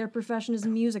their profession is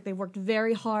music. They worked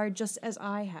very hard, just as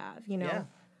I have. You know, Yeah.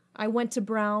 I went to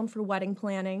Brown for wedding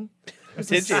planning.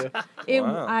 Did you?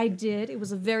 Wow. I did. It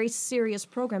was a very serious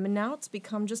program, and now it's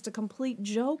become just a complete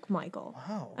joke, Michael.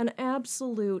 Wow. An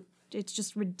absolute. It's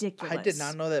just ridiculous. I did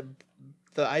not know that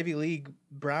the Ivy League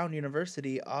Brown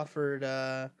University offered.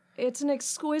 It's an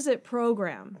exquisite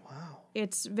program. Wow.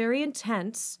 It's very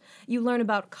intense. You learn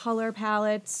about color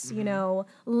palettes, Mm-hmm. you know,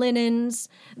 linens.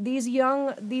 These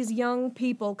young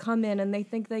people come in and they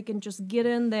think they can just get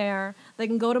in there. They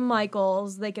can go to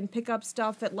Michael's. They can pick up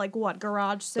stuff at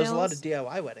garage sales. There's a lot of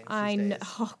DIY weddings. I these know. days.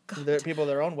 Oh God, There are people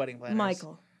their own wedding planners.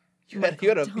 Michael. you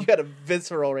had a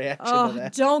visceral reaction to Oh,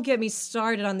 that. don't get me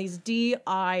started on these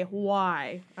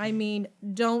DIY. I mean,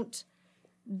 don't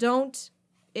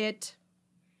it.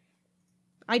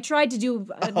 I tried to do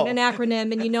an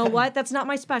acronym, and you know what? That's not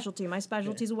my specialty. My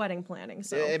specialty is wedding planning.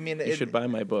 So I mean, You should buy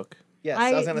my book. Yes,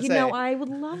 I was gonna say. I would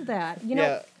love that. You know,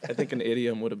 yeah. I think an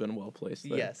idiom would have been well placed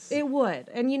there. Yes. it would.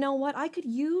 And you know what? I could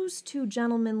use two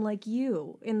gentlemen like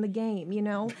you in the game, you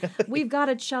know? We've got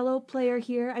a cello player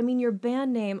here. I mean, your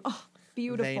band name, oh,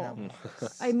 beautiful. Vena.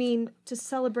 I mean, to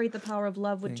celebrate the power of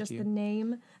love with Thank just you. the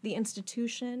name, the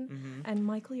institution, and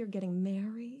Michael, you're getting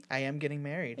married. I am getting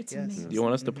married. It's yes. amazing. Do you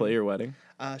want us to play your wedding?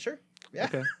 Sure. Yeah.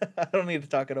 Okay. I don't need to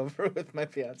talk it over with my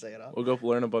fiance at all. We'll go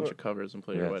learn a bunch of covers and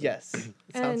play your Yeah. wedding. Yes.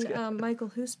 Sounds And good. Michael,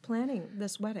 who's planning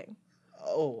this wedding?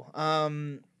 Oh,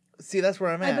 see, that's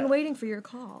where I'm at. I've been waiting for your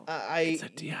call. It's a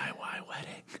DIY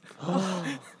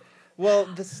wedding. Well,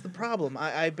 this is the problem.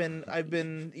 I've been,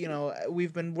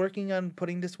 we've been working on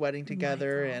putting this wedding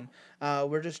together, and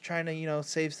we're just trying to,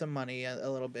 save some money a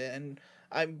little bit. And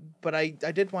I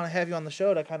did want to have you on the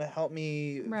show to kind of help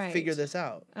me Right. figure this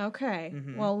out. Okay.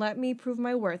 Well, let me prove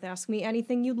my worth. Ask me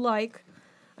anything you'd like.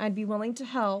 I'd be willing to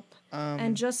help.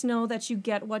 And just know that you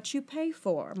get what you pay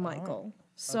for, Michael.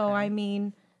 So, okay. I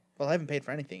mean, Well, I haven't paid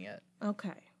for anything yet.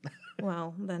 okay.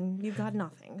 Well, then you got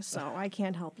nothing. So I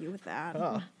can't help you with that.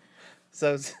 Oh.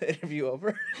 So is the interview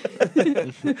over?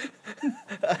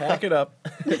 Pack it up.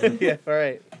 Yeah. All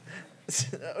right.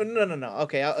 No.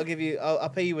 Okay, I'll give you. I'll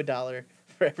pay you $1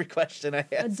 for every question I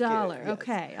ask. $1. you. Yes.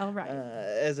 Okay. All right.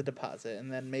 As a deposit,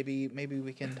 and then maybe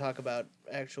we can talk about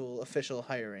actual official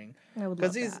hiring. I would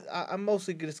Because love that. I'm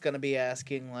mostly just gonna be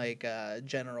asking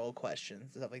general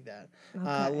questions, stuff like that.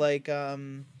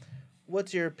 Okay.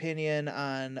 What's your opinion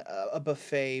on a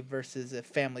buffet versus a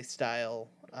family style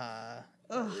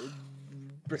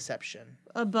reception?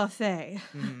 A buffet.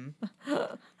 Mm-hmm.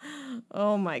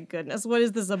 Oh my goodness. What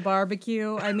is this, a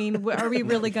barbecue? I mean, are we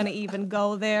really going to even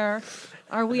go there?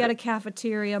 Are we at a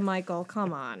cafeteria, Michael?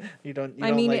 Come on. You don't.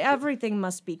 I mean, everything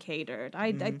must be catered.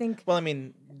 I think Well, I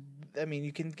mean,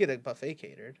 you can get a buffet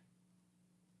catered.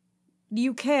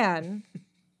 you can,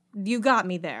 You got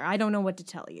me there. I don't know what to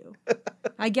tell you.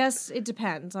 I guess it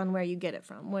depends on where you get it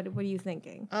from. What are you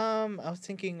thinking? I was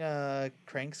thinking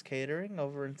Crank's Catering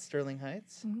over in Sterling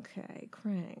Heights. Okay,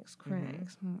 Cranks.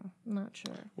 Not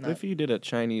sure. What if you did a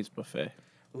Chinese buffet?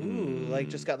 Ooh, like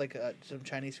just got like some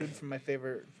Chinese food from my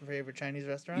favorite Chinese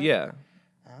restaurant. Yeah.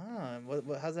 Ah,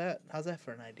 how's that? How's that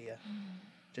for an idea,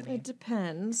 It Janine?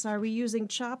 depends. Are we using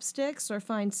chopsticks or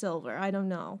fine silver? I don't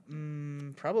know.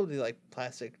 Probably like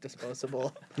plastic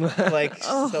disposable, like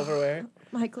silverware.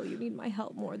 Michael, you need my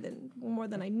help more than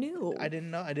I knew. I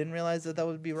didn't know. I didn't realize that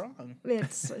would be wrong.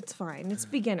 It's fine. It's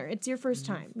beginner. It's your first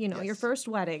time. You know, your Yes. first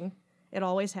wedding. It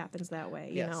always happens that way.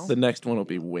 You Yes. know. The next one will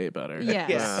be way better. Yes,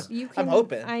 Yeah. you I'm can.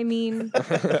 hoping. I mean,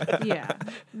 yeah.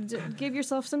 Give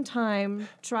yourself some time.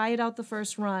 Try it out the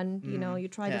first run. You know, you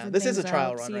try Yeah, different this things is a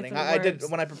trial out, run see if running. it I did works.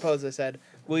 when I proposed. I said,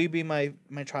 "Will you be my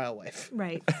trial wife?"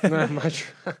 Right. Much.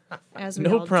 As we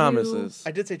No all do. promises.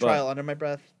 I did say but trial under my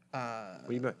breath. What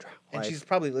do you mean? And she's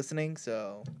probably listening,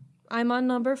 so I'm on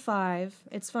number 5.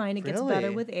 It's fine. It gets better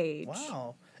Really? with age.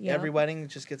 wow. Yeah. Every wedding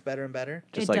just gets better and better.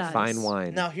 Just It like does. fine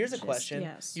wine. Now here's a Just- question: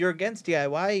 yes. You're against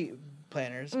DIY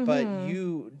planners, but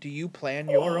do you plan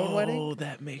your own wedding? Oh,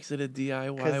 that makes it a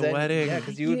DIY 'Cause then- wedding. Yeah,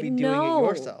 because you would be doing No.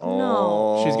 it yourself.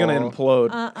 No. She's gonna implode.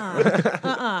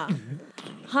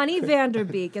 Honey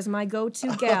Vanderbeek is my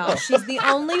go-to gal. She's the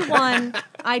only one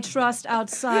I trust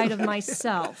outside of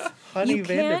myself. Honey you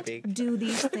can't Vanderbeek. do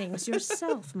these things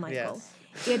yourself, Michael. Yes.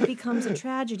 It becomes a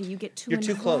tragedy. You get too You're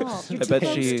too involved. close. You're I too bet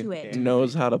close she to it.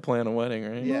 knows how to plan a wedding,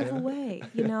 right? Yeah. Move away,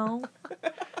 you know?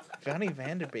 Honey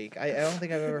Vanderbeek. I don't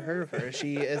think I've ever heard of her. Is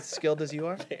she as skilled as you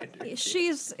are?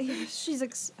 She's is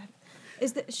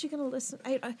she gonna listen?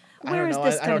 I Where don't is know.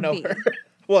 this I don't gonna know be? her.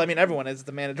 Well, I mean, everyone is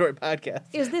the mandatory podcast.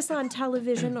 Is this on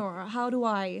television or how do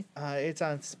I? It's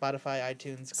on Spotify,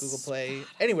 iTunes, Google Play,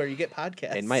 anywhere you get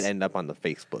podcasts. It might end up on the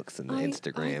Facebooks and the I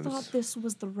Instagrams. thought this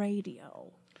was the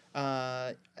radio.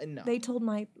 No. They told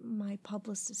my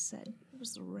publicist said it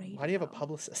was the radio. Why do you have a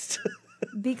publicist?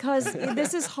 Because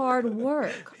this is hard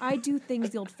work. I do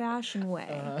things the old-fashioned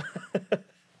way,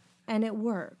 and it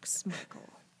works, Michael.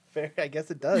 Fair, I guess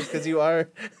it does because you are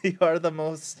the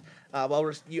most.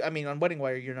 I mean, on Wedding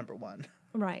Wire, you're number 1.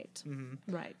 Right.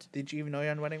 Right. Did you even know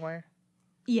you're on Wedding Wire?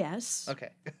 Yes. Okay,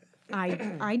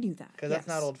 I knew that. because that's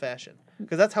not yes. old fashioned.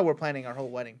 Because that's how we're planning our whole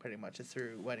wedding, pretty much. It's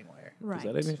through Wedding Wire. Right.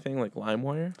 Is that anything like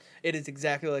LimeWire? It is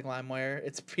exactly like LimeWire.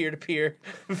 It's peer-to-peer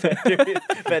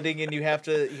vending, and you have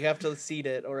to seed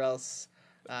it, or else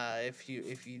if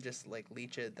you just like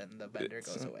leech it, then the vendor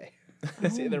goes away.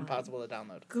 It's either impossible to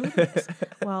download. Goodness.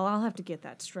 Well, I'll have to get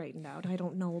that straightened out. I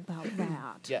don't know about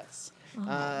that. Yes.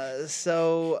 Oh.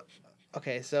 So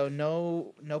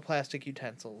no plastic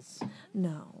utensils.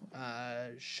 No.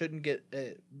 Shouldn't get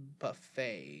it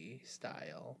buffet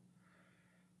style.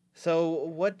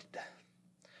 So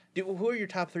who are your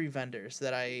top 3 vendors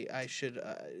that I should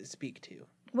speak to?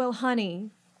 Well,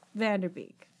 Honey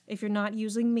Vanderbeek. If you're not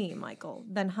using me, Michael,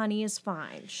 then Honey is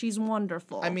fine. She's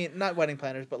wonderful. I mean, not wedding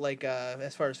planners, but like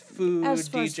as far as food, as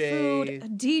far as DJ.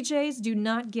 food, DJs, do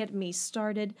not get me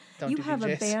started. Don't you do have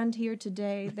DJs. a band here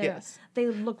today. Yes. They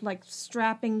look like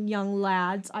strapping young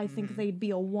lads. I think they'd be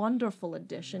a wonderful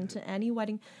addition to any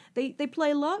wedding. They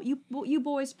play love. You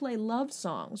boys play love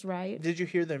songs, right? Did you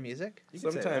hear their music?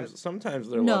 Sometimes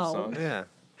they're No. love songs. Yeah.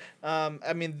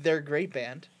 I mean, they're a great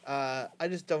band. I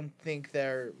just don't think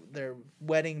they're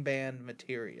wedding band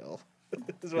material.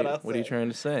 Is what I'll say. What are you trying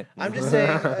to say? I'm just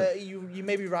saying you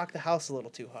maybe rock the house a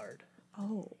little too hard.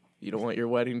 Oh. You don't want your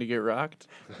wedding to get rocked?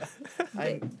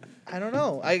 I don't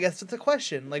know. I guess it's a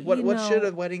question. Like, what You should know-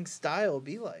 a wedding style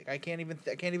be like? I can't even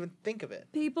think of it.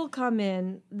 People come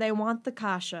in, they want the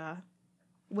kasha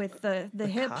with the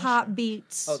hip hop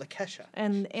beats. Oh, the Kesha.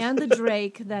 and the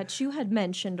Drake that you had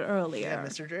mentioned earlier. Yeah,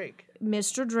 Mr. Drake.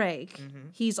 Mr. Drake.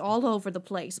 He's all over the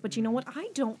place. But you know what? I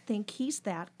don't think he's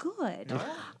that good.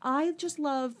 I just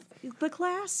love the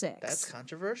classics. That's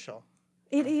controversial.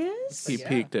 It is? He Yeah.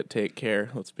 peaked at Take Care,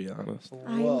 let's be honest.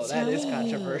 Whoa, that is telling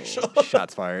you. controversial.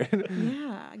 Shots fired.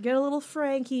 Yeah. Get a little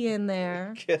Frankie in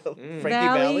there. Frankie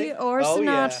Valley Valli or Oh,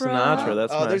 yeah. Sinatra. Sinatra,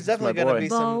 that's Oh, my, there's that's my definitely gonna boy. be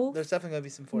some. Both. There's definitely gonna be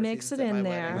some Four Mix Seasons it at in my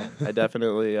there. wedding. I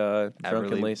definitely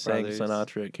drunkenly sang Brothers.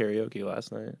 Sinatra at karaoke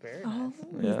last night. Very Oh, nice.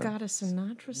 Yeah. we've got a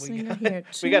Sinatra singer got- here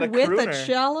too. we got a with a crooner.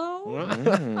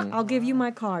 cello. I'll give you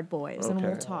my card, boys, and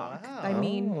we'll Okay. talk. Wow. I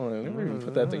mean, Oh, I never even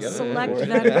put that together. select before.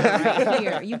 vendor right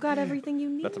here. You've got everything you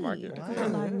need. That's a market. You've got the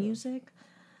live music.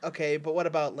 Okay, but what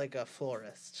about like a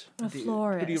florist?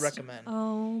 Florist. Who do you recommend?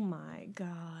 Oh my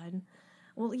God.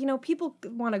 Well, you know, people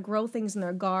want to grow things in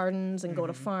their gardens and go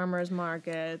to farmers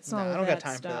markets, all I of don't got that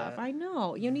time for stuff. that. I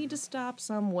know. You need to stop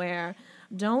somewhere.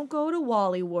 Don't go to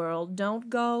Wally World. Don't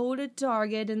go to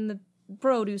Target in the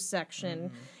produce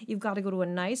section. You've got to go to a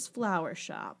nice flower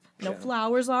shop. No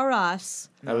Flowers R Us.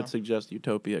 I would suggest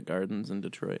Utopia Gardens in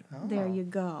Detroit. There you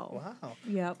go. Wow.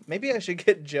 Yep. Maybe I should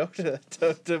get Joe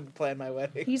to plan my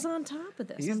wedding. He's on top of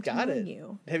this. He's I'm got telling it.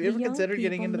 You. Have you The ever young considered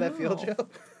getting people into that field, know.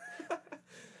 Joe?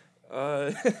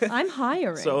 I'm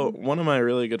hiring. So one of my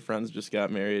really good friends just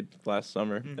got married last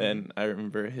summer, and I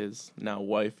remember his now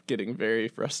wife getting very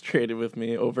frustrated with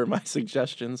me over my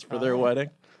suggestions for their wedding.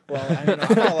 Well, I mean,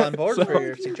 I'm all on board for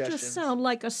your you suggestions. just sound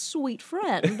like a sweet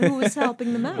friend who is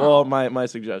helping them out. Well, my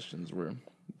suggestions were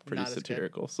pretty Not as good.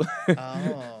 satirical. So.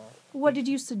 Oh, What did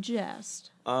you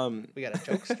suggest? we got a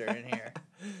jokester in here.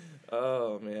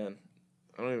 Oh man,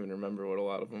 I don't even remember what a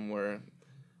lot of them were.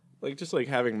 Like just like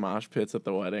having mosh pits at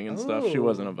the wedding and stuff. She Ooh.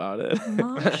 wasn't about it.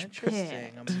 Mosh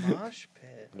Interesting. pit. A mosh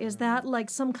pit. Is that like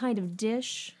some kind of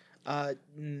dish? I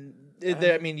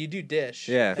mean, you do dish.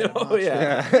 Yeah. at a Oh, mosh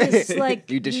yeah. pit. It's like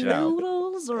You dish it out.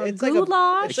 noodles or It's like a-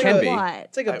 goulash it's like or a- what?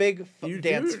 It's like a big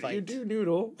dance You fight. do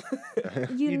noodle.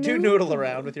 You do noodle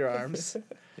around with your arms.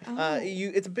 Oh.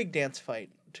 It's a big dance fight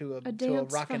to a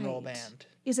dance rock and roll fight. band.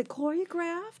 Is it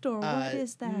choreographed or what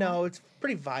is that? No, it's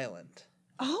pretty violent.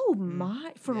 Oh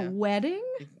my! For Yeah. a wedding?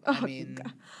 I Oh, mean,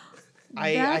 God.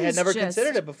 I That had is never just-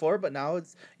 considered it before, but now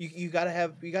it's you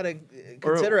gotta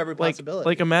consider every possibility.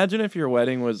 Like imagine if your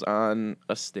wedding was on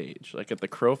a stage, like at the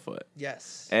Crowfoot.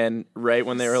 Yes. And right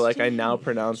when they were like, I now Stage.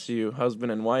 pronounce you husband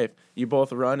and wife, you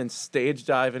both run and stage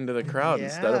dive into the crowd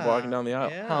instead of walking down the aisle.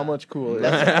 yeah. How much cooler is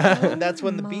That's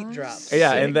when the beat my drops.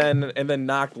 Yeah, and then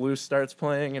Knocked Loose starts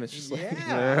playing, and it's just like,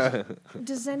 Yeah.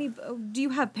 Do you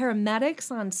have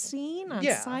paramedics on scene, on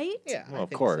Yeah. site? Yeah. Well, I of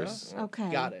think course. So. Okay.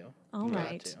 Got to. All Got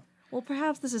right. to. Well,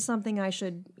 perhaps this is something I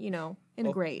should,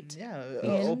 integrate. Yeah. in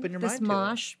Open your this mind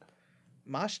mosh, to it.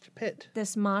 Moshed pit.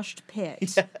 this moshed pit.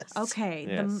 Yes. Okay,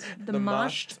 Yes. the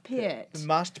moshed pit.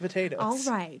 Mashed potatoes. All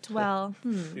right. Well,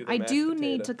 the I mashed do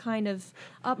need potato. to kind of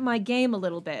up my game a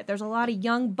little bit. There's a lot of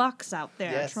young bucks out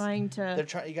there Yes. trying They're to.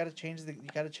 trying. You got to change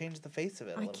the face of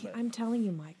it a little bit. I'm telling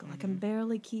you, Michael, I can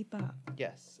barely keep up.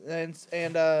 Yes, and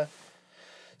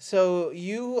so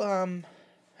you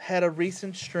had a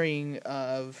recent string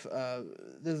of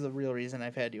this is the real reason I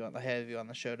have you on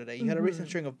the show today. You had a recent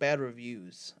string of bad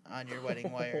reviews on your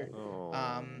wedding wire,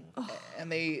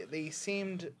 and they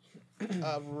seemed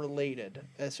related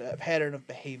as a pattern of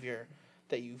behavior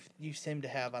that you seem to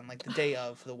have on like the day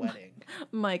of the wedding.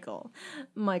 Michael.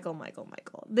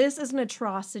 This is an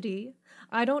atrocity.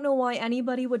 I don't know why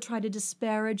anybody would try to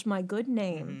disparage my good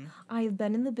name. I have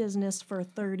been in the business for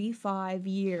 35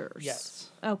 years.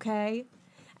 Yes. Okay?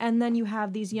 And then you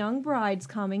have these young brides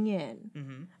coming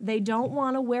in. They don't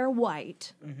want to wear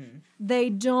white. They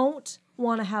don't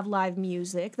want to have live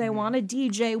music. They want to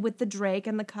DJ with the Drake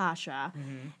and the Kasha.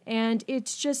 And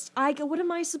it's just, what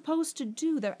am I supposed to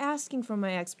do? They're asking for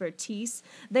my expertise.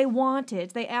 They want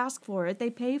it. They ask for it. They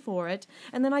pay for it.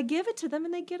 And then I give it to them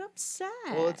and they get upset.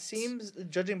 Well, it seems,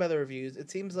 judging by the reviews,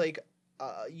 it seems like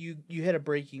you hit a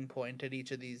breaking point at each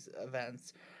of these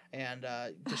events and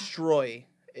destroy.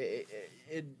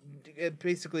 It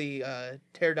basically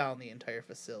tear down the entire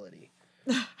facility.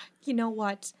 You know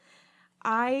what?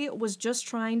 I was just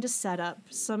trying to set up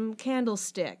some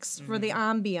candlesticks for the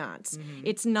ambiance.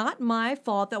 It's not my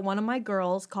fault that one of my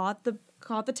girls caught the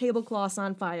tablecloths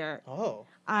on fire. Oh.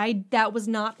 That was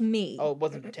not me. Oh, it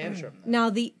wasn't a tantrum. Then. Now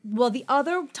the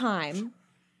other time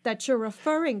that you're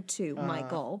referring to,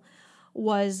 Michael,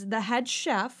 was the head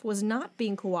chef was not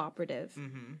being cooperative.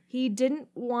 He didn't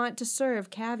want to serve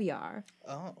caviar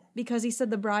Oh. because he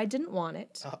said the bride didn't want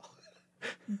it. Oh.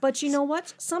 But you know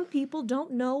what? Some people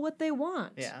don't know what they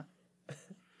want. Yeah.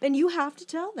 And you have to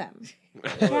tell them.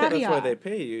 that's why Caviar. they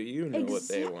pay you. You know what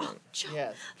they Exact- want. Oh, Joe,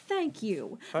 Yes. thank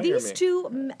you. Hire These me.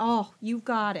 two, you've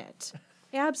got it.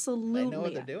 Absolutely. They know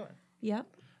what they're doing. Yep.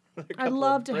 They're a I'd couple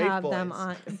love of to brave have them boys.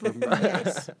 on.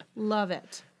 Yes. Love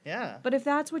it. Yeah. But if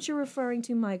that's what you're referring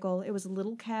to, Michael, it was a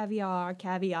little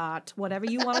caveat, whatever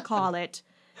you want to call it.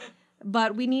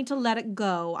 But we need to let it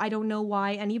go. I don't know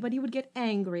why anybody would get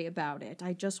angry about it.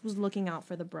 I just was looking out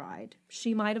for the bride.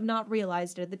 She might have not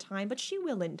realized it at the time, but she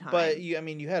will in time. But you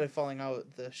had a falling out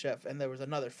with the chef, and there was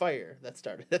another fire that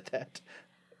started at that.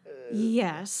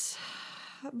 Yes.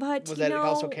 But, Was you that know,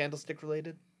 also candlestick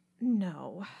related?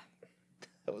 no.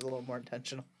 That was a little more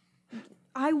intentional.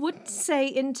 I wouldn't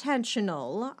say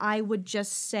intentional. I would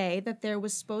just say that there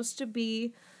was supposed to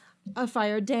be a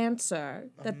fire dancer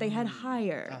that they had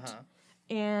hired.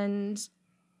 And,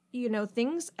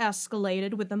 things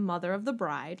escalated with the mother of the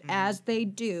bride, as they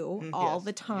do all Yes,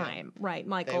 the time. Right, They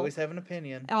Michael? always have an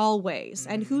opinion. Always.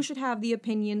 And who should have the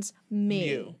opinions? Me.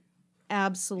 You.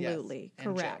 Absolutely Yes,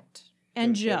 and Joe. correct.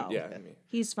 And Joe. Yeah, I mean,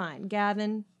 He's fine.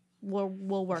 Gavin, we'll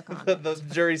work on the, it. the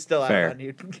jury's still Fair. out on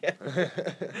you.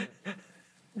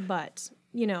 But,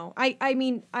 you know, I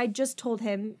mean, I just told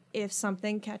him if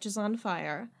something catches on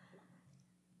fire,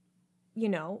 you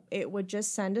know, it would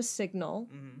just send a signal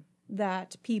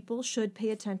that people should pay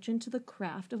attention to the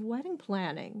craft of wedding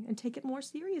planning and take it more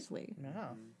seriously.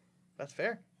 No, that's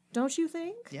fair. Don't you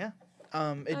think? Yeah.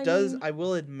 I I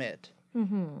will admit,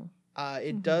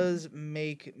 it does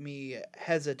make me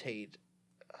hesitate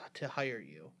to hire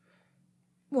you.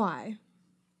 Why?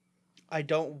 I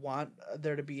don't want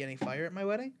there to be any fire at my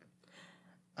wedding.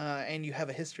 And you have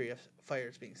a history of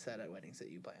fires being set at weddings that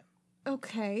you plan.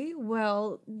 Okay,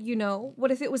 well, you know,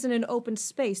 what if it was in an open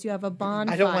space? You have a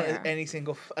bonfire. I don't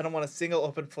want I don't want a single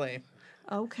open flame.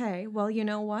 Okay, well, you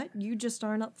know what? You just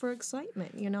aren't up for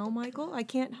excitement, you know, Michael? I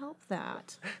can't help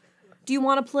that. Do you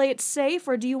want to play it safe,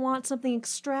 or do you want something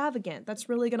extravagant that's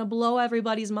really going to blow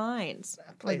everybody's minds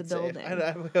Play for the it safe. building?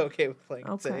 I'm okay with playing it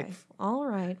Okay, safe. all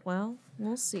right. Well,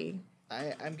 we'll see.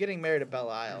 I'm getting married at Belle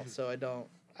Isle, so I don't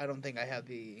think I have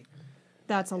the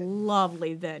That's a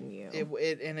lovely venue.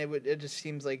 it just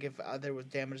seems like if there was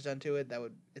damage done to it,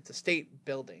 it's a state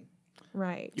building.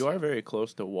 Right. you are very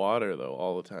close to water though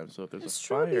all the time. So if there's It's a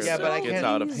true, it'd be fire Yeah, that but I gets can't-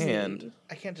 out of easy. hand,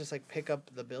 I can't just like pick up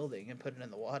the building and put it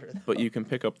in the water. Though. but you can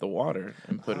pick up the water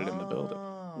and put it in the building.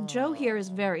 Joe here is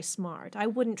very smart. I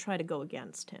wouldn't try to go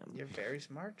against him. You're very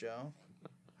smart, Joe.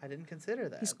 I didn't consider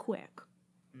that. He's quick.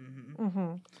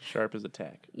 Sharp as a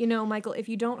tack. You know, Michael, if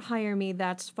you don't hire me,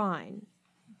 that's fine.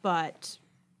 But,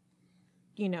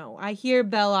 you know, I hear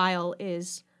Belle Isle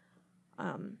is,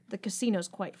 the casino's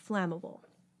quite flammable.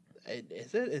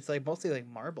 Is it? It's like mostly like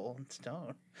marble and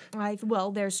stone.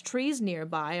 Well, there's trees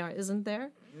nearby, isn't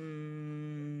there?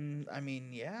 I mean,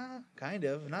 yeah, kind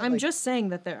of. Not I'm like, just saying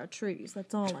that there are trees.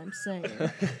 That's all I'm saying.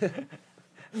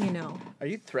 You know. Are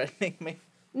you threatening me?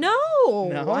 No,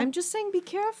 No? I'm just saying be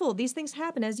careful. These things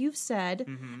happen. As you've said,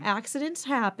 accidents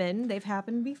happen. They've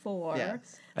happened before.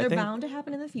 Yes. I They're think- bound to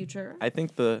happen in the future. I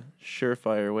think the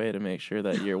surefire way to make sure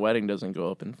that your wedding doesn't go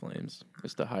up in flames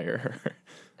is to hire her.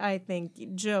 I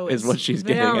think Joe Is is what she's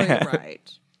very getting at.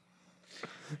 right.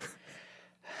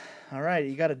 All right,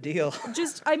 you got a deal.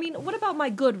 Just, I mean, what about my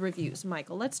good reviews,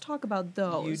 Michael? Let's talk about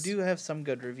those. You do have some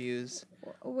good reviews.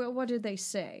 What did they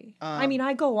say? I mean,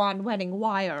 I go on Wedding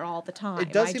Wire all the time.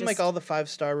 It does I seem like all the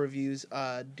 5-star reviews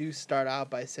do start out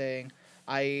by saying,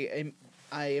 I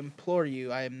implore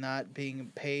you, I am not being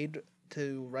paid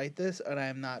to write this, and I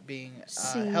am not being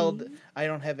held. I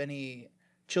don't have any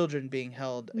children being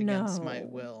held against my No.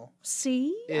 will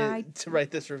See? to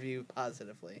write this review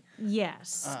positively.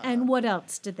 Yes. And what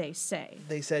else did they say?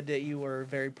 They said that you were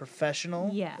very professional.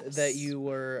 Yes. That you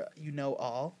know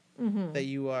all. That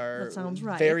you are That sounds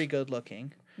right. very good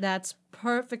looking. That's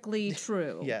perfectly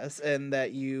true. Yes, and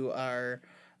that you are,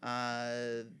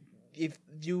 if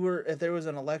there was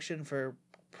an election for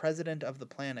president of the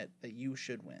planet, that you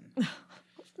should win.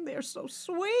 They're so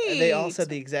sweet. And they all said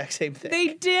the exact same thing.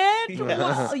 They did? Yes.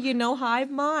 Well, you know,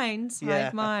 hive minds. Yeah.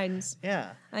 Hive minds.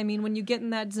 Yeah. I mean, when you get in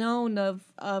that zone of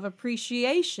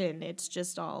appreciation, it's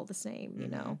just all the same, you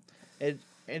know?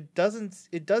 It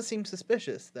does seem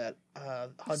suspicious that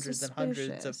hundreds and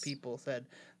hundreds of Suspicious. people said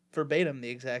verbatim the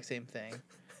exact same thing.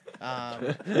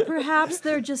 Perhaps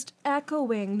they're just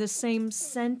echoing the same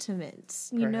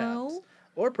sentiments, you know?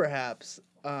 Or perhaps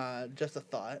just a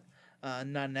thought,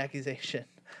 not an accusation.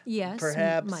 Yes,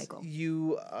 Perhaps Michael.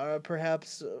 you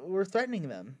were threatening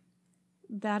them.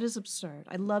 That is absurd.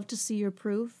 I'd love to see your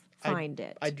proof. Find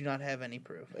it. I do not have any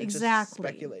proof. It's Exactly.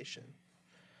 just speculation.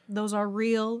 Those are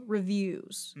real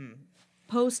reviews.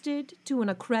 Posted to an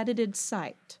accredited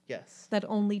site Yes. that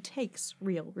only takes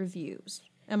real reviews.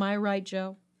 Am I right,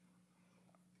 Joe?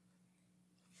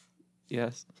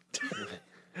 Yes.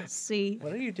 See?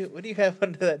 What do you have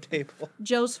under that table?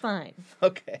 Joe's fine.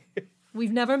 Okay.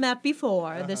 We've never met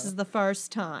before. This is the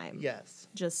first time. Yes.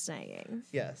 Just saying.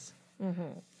 Yes.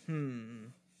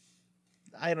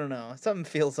 I don't know. Something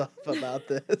feels off about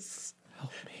this.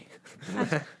 Help me.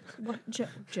 What,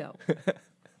 Joe?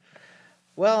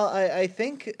 Well, I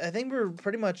think we're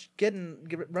pretty much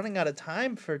running out of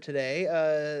time for today.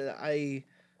 I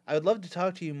would love to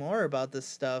talk to you more about this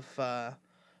stuff,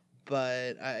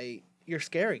 but you're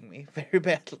scaring me very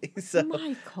badly. So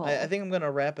Michael. I think I'm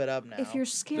gonna wrap it up now. If you're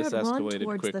scared, This run escalated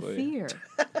towards the quickly. fear.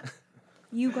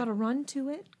 You gotta run to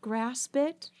it, grasp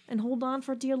it, and hold on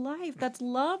for dear life. That's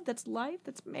love, that's life,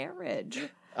 that's marriage.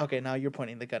 Okay, now you're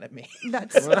pointing the gun at me.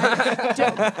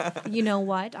 You know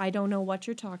what? I don't know what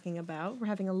you're talking about. We're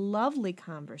having a lovely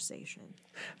conversation.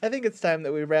 I think it's time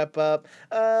that we wrap up.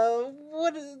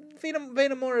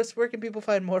 Vena Morris, where can people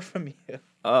find more from you?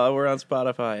 We're on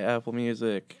Spotify, Apple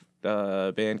Music,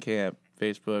 Bandcamp,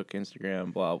 Facebook,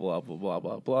 Instagram, blah, blah, blah, blah,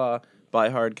 blah, blah. Buy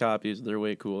hard copies. They're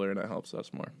way cooler, and it helps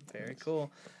us more. Very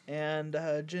cool. And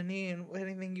Janine,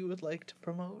 anything you would like to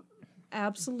promote?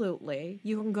 Absolutely.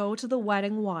 You can go to the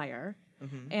Wedding Wire,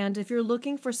 and if you're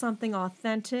looking for something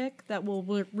authentic that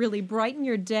will really brighten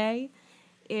your day,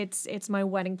 it's my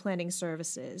wedding planning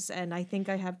services. And I think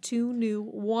I have 2 new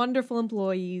wonderful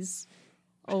employees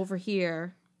over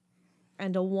here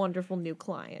and a wonderful new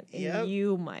client in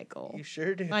you, Michael. You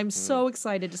sure do. I'm so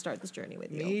excited to start this journey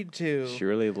with you. Me too.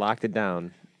 Surely locked it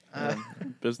down.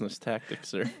 Business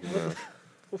tactics are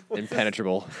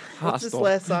Impenetrable. What's this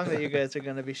last song that you guys are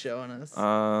going to be showing us?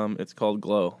 It's called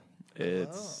Glow.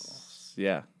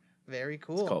 Yeah. Very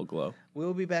cool. It's called Glow.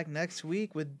 We'll be back next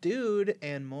week with Dude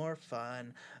and more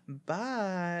fun.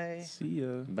 Bye. See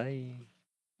ya. Bye.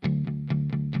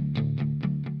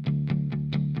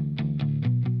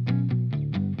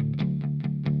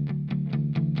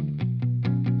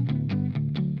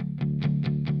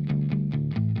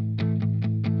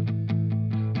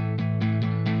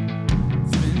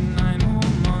 It's been 9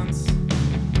 whole months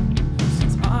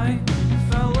since I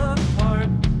fell apart.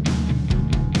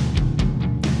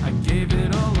 I gave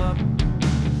it all up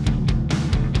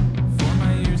for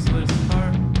my useless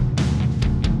heart.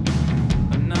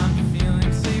 I'm not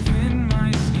feeling safe in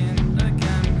my skin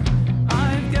again.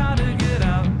 I've gotta get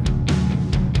out.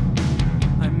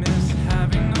 I miss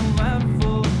having a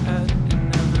level head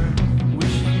and never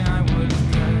wishing I was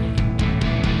dead.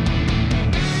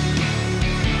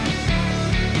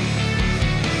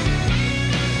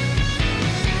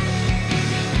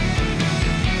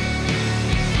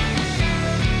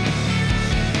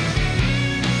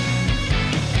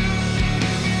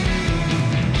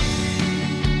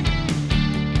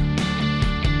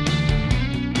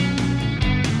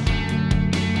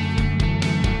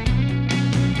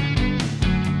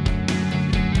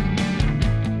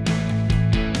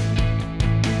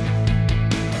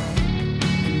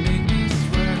 And make me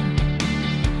swear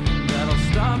that I'll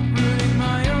stop ruining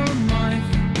my own life.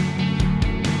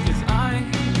 'Cause I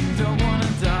don't wanna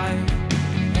die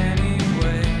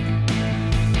anyway.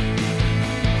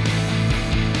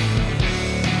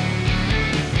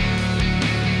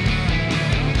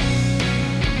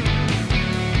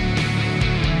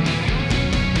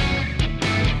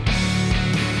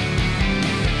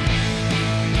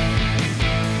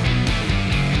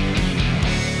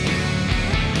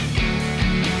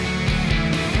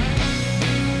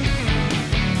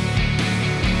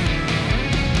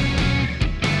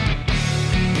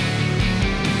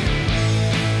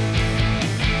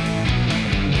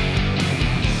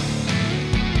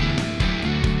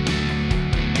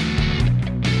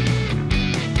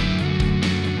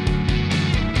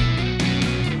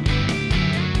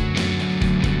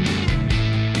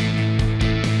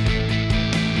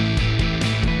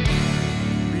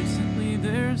 Recently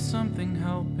there's something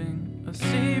helping, a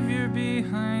savior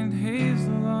behind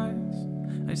hazel eyes.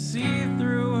 I see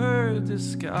through her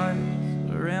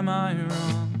disguise, or am I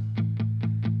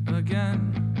wrong?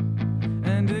 Again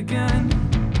and again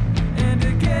and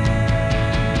again.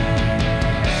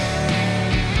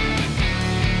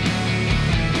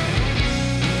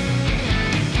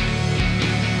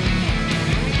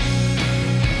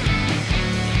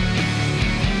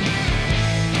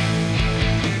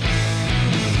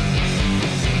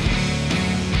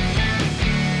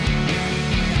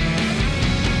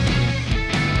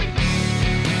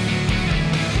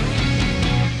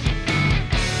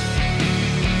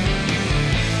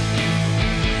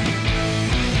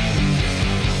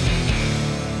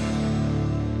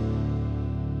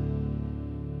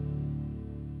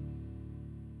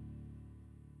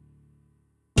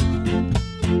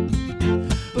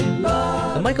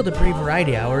 The Michael Dupree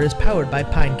Variety Hour is powered by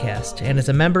Pinecast and is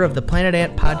a member of the Planet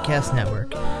Ant Podcast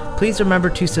Network. Please remember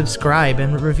to subscribe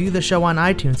and review the show on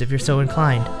iTunes if you're so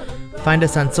inclined. Find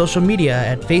us on social media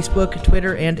at Facebook,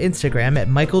 Twitter, and Instagram at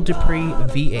Michael Dupree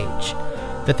VH.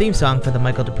 The theme song for the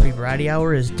Michael Dupree Variety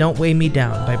Hour is Don't Weigh Me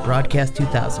Down by Broadcast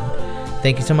 2000.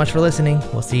 Thank you so much for listening.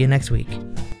 We'll see you next week.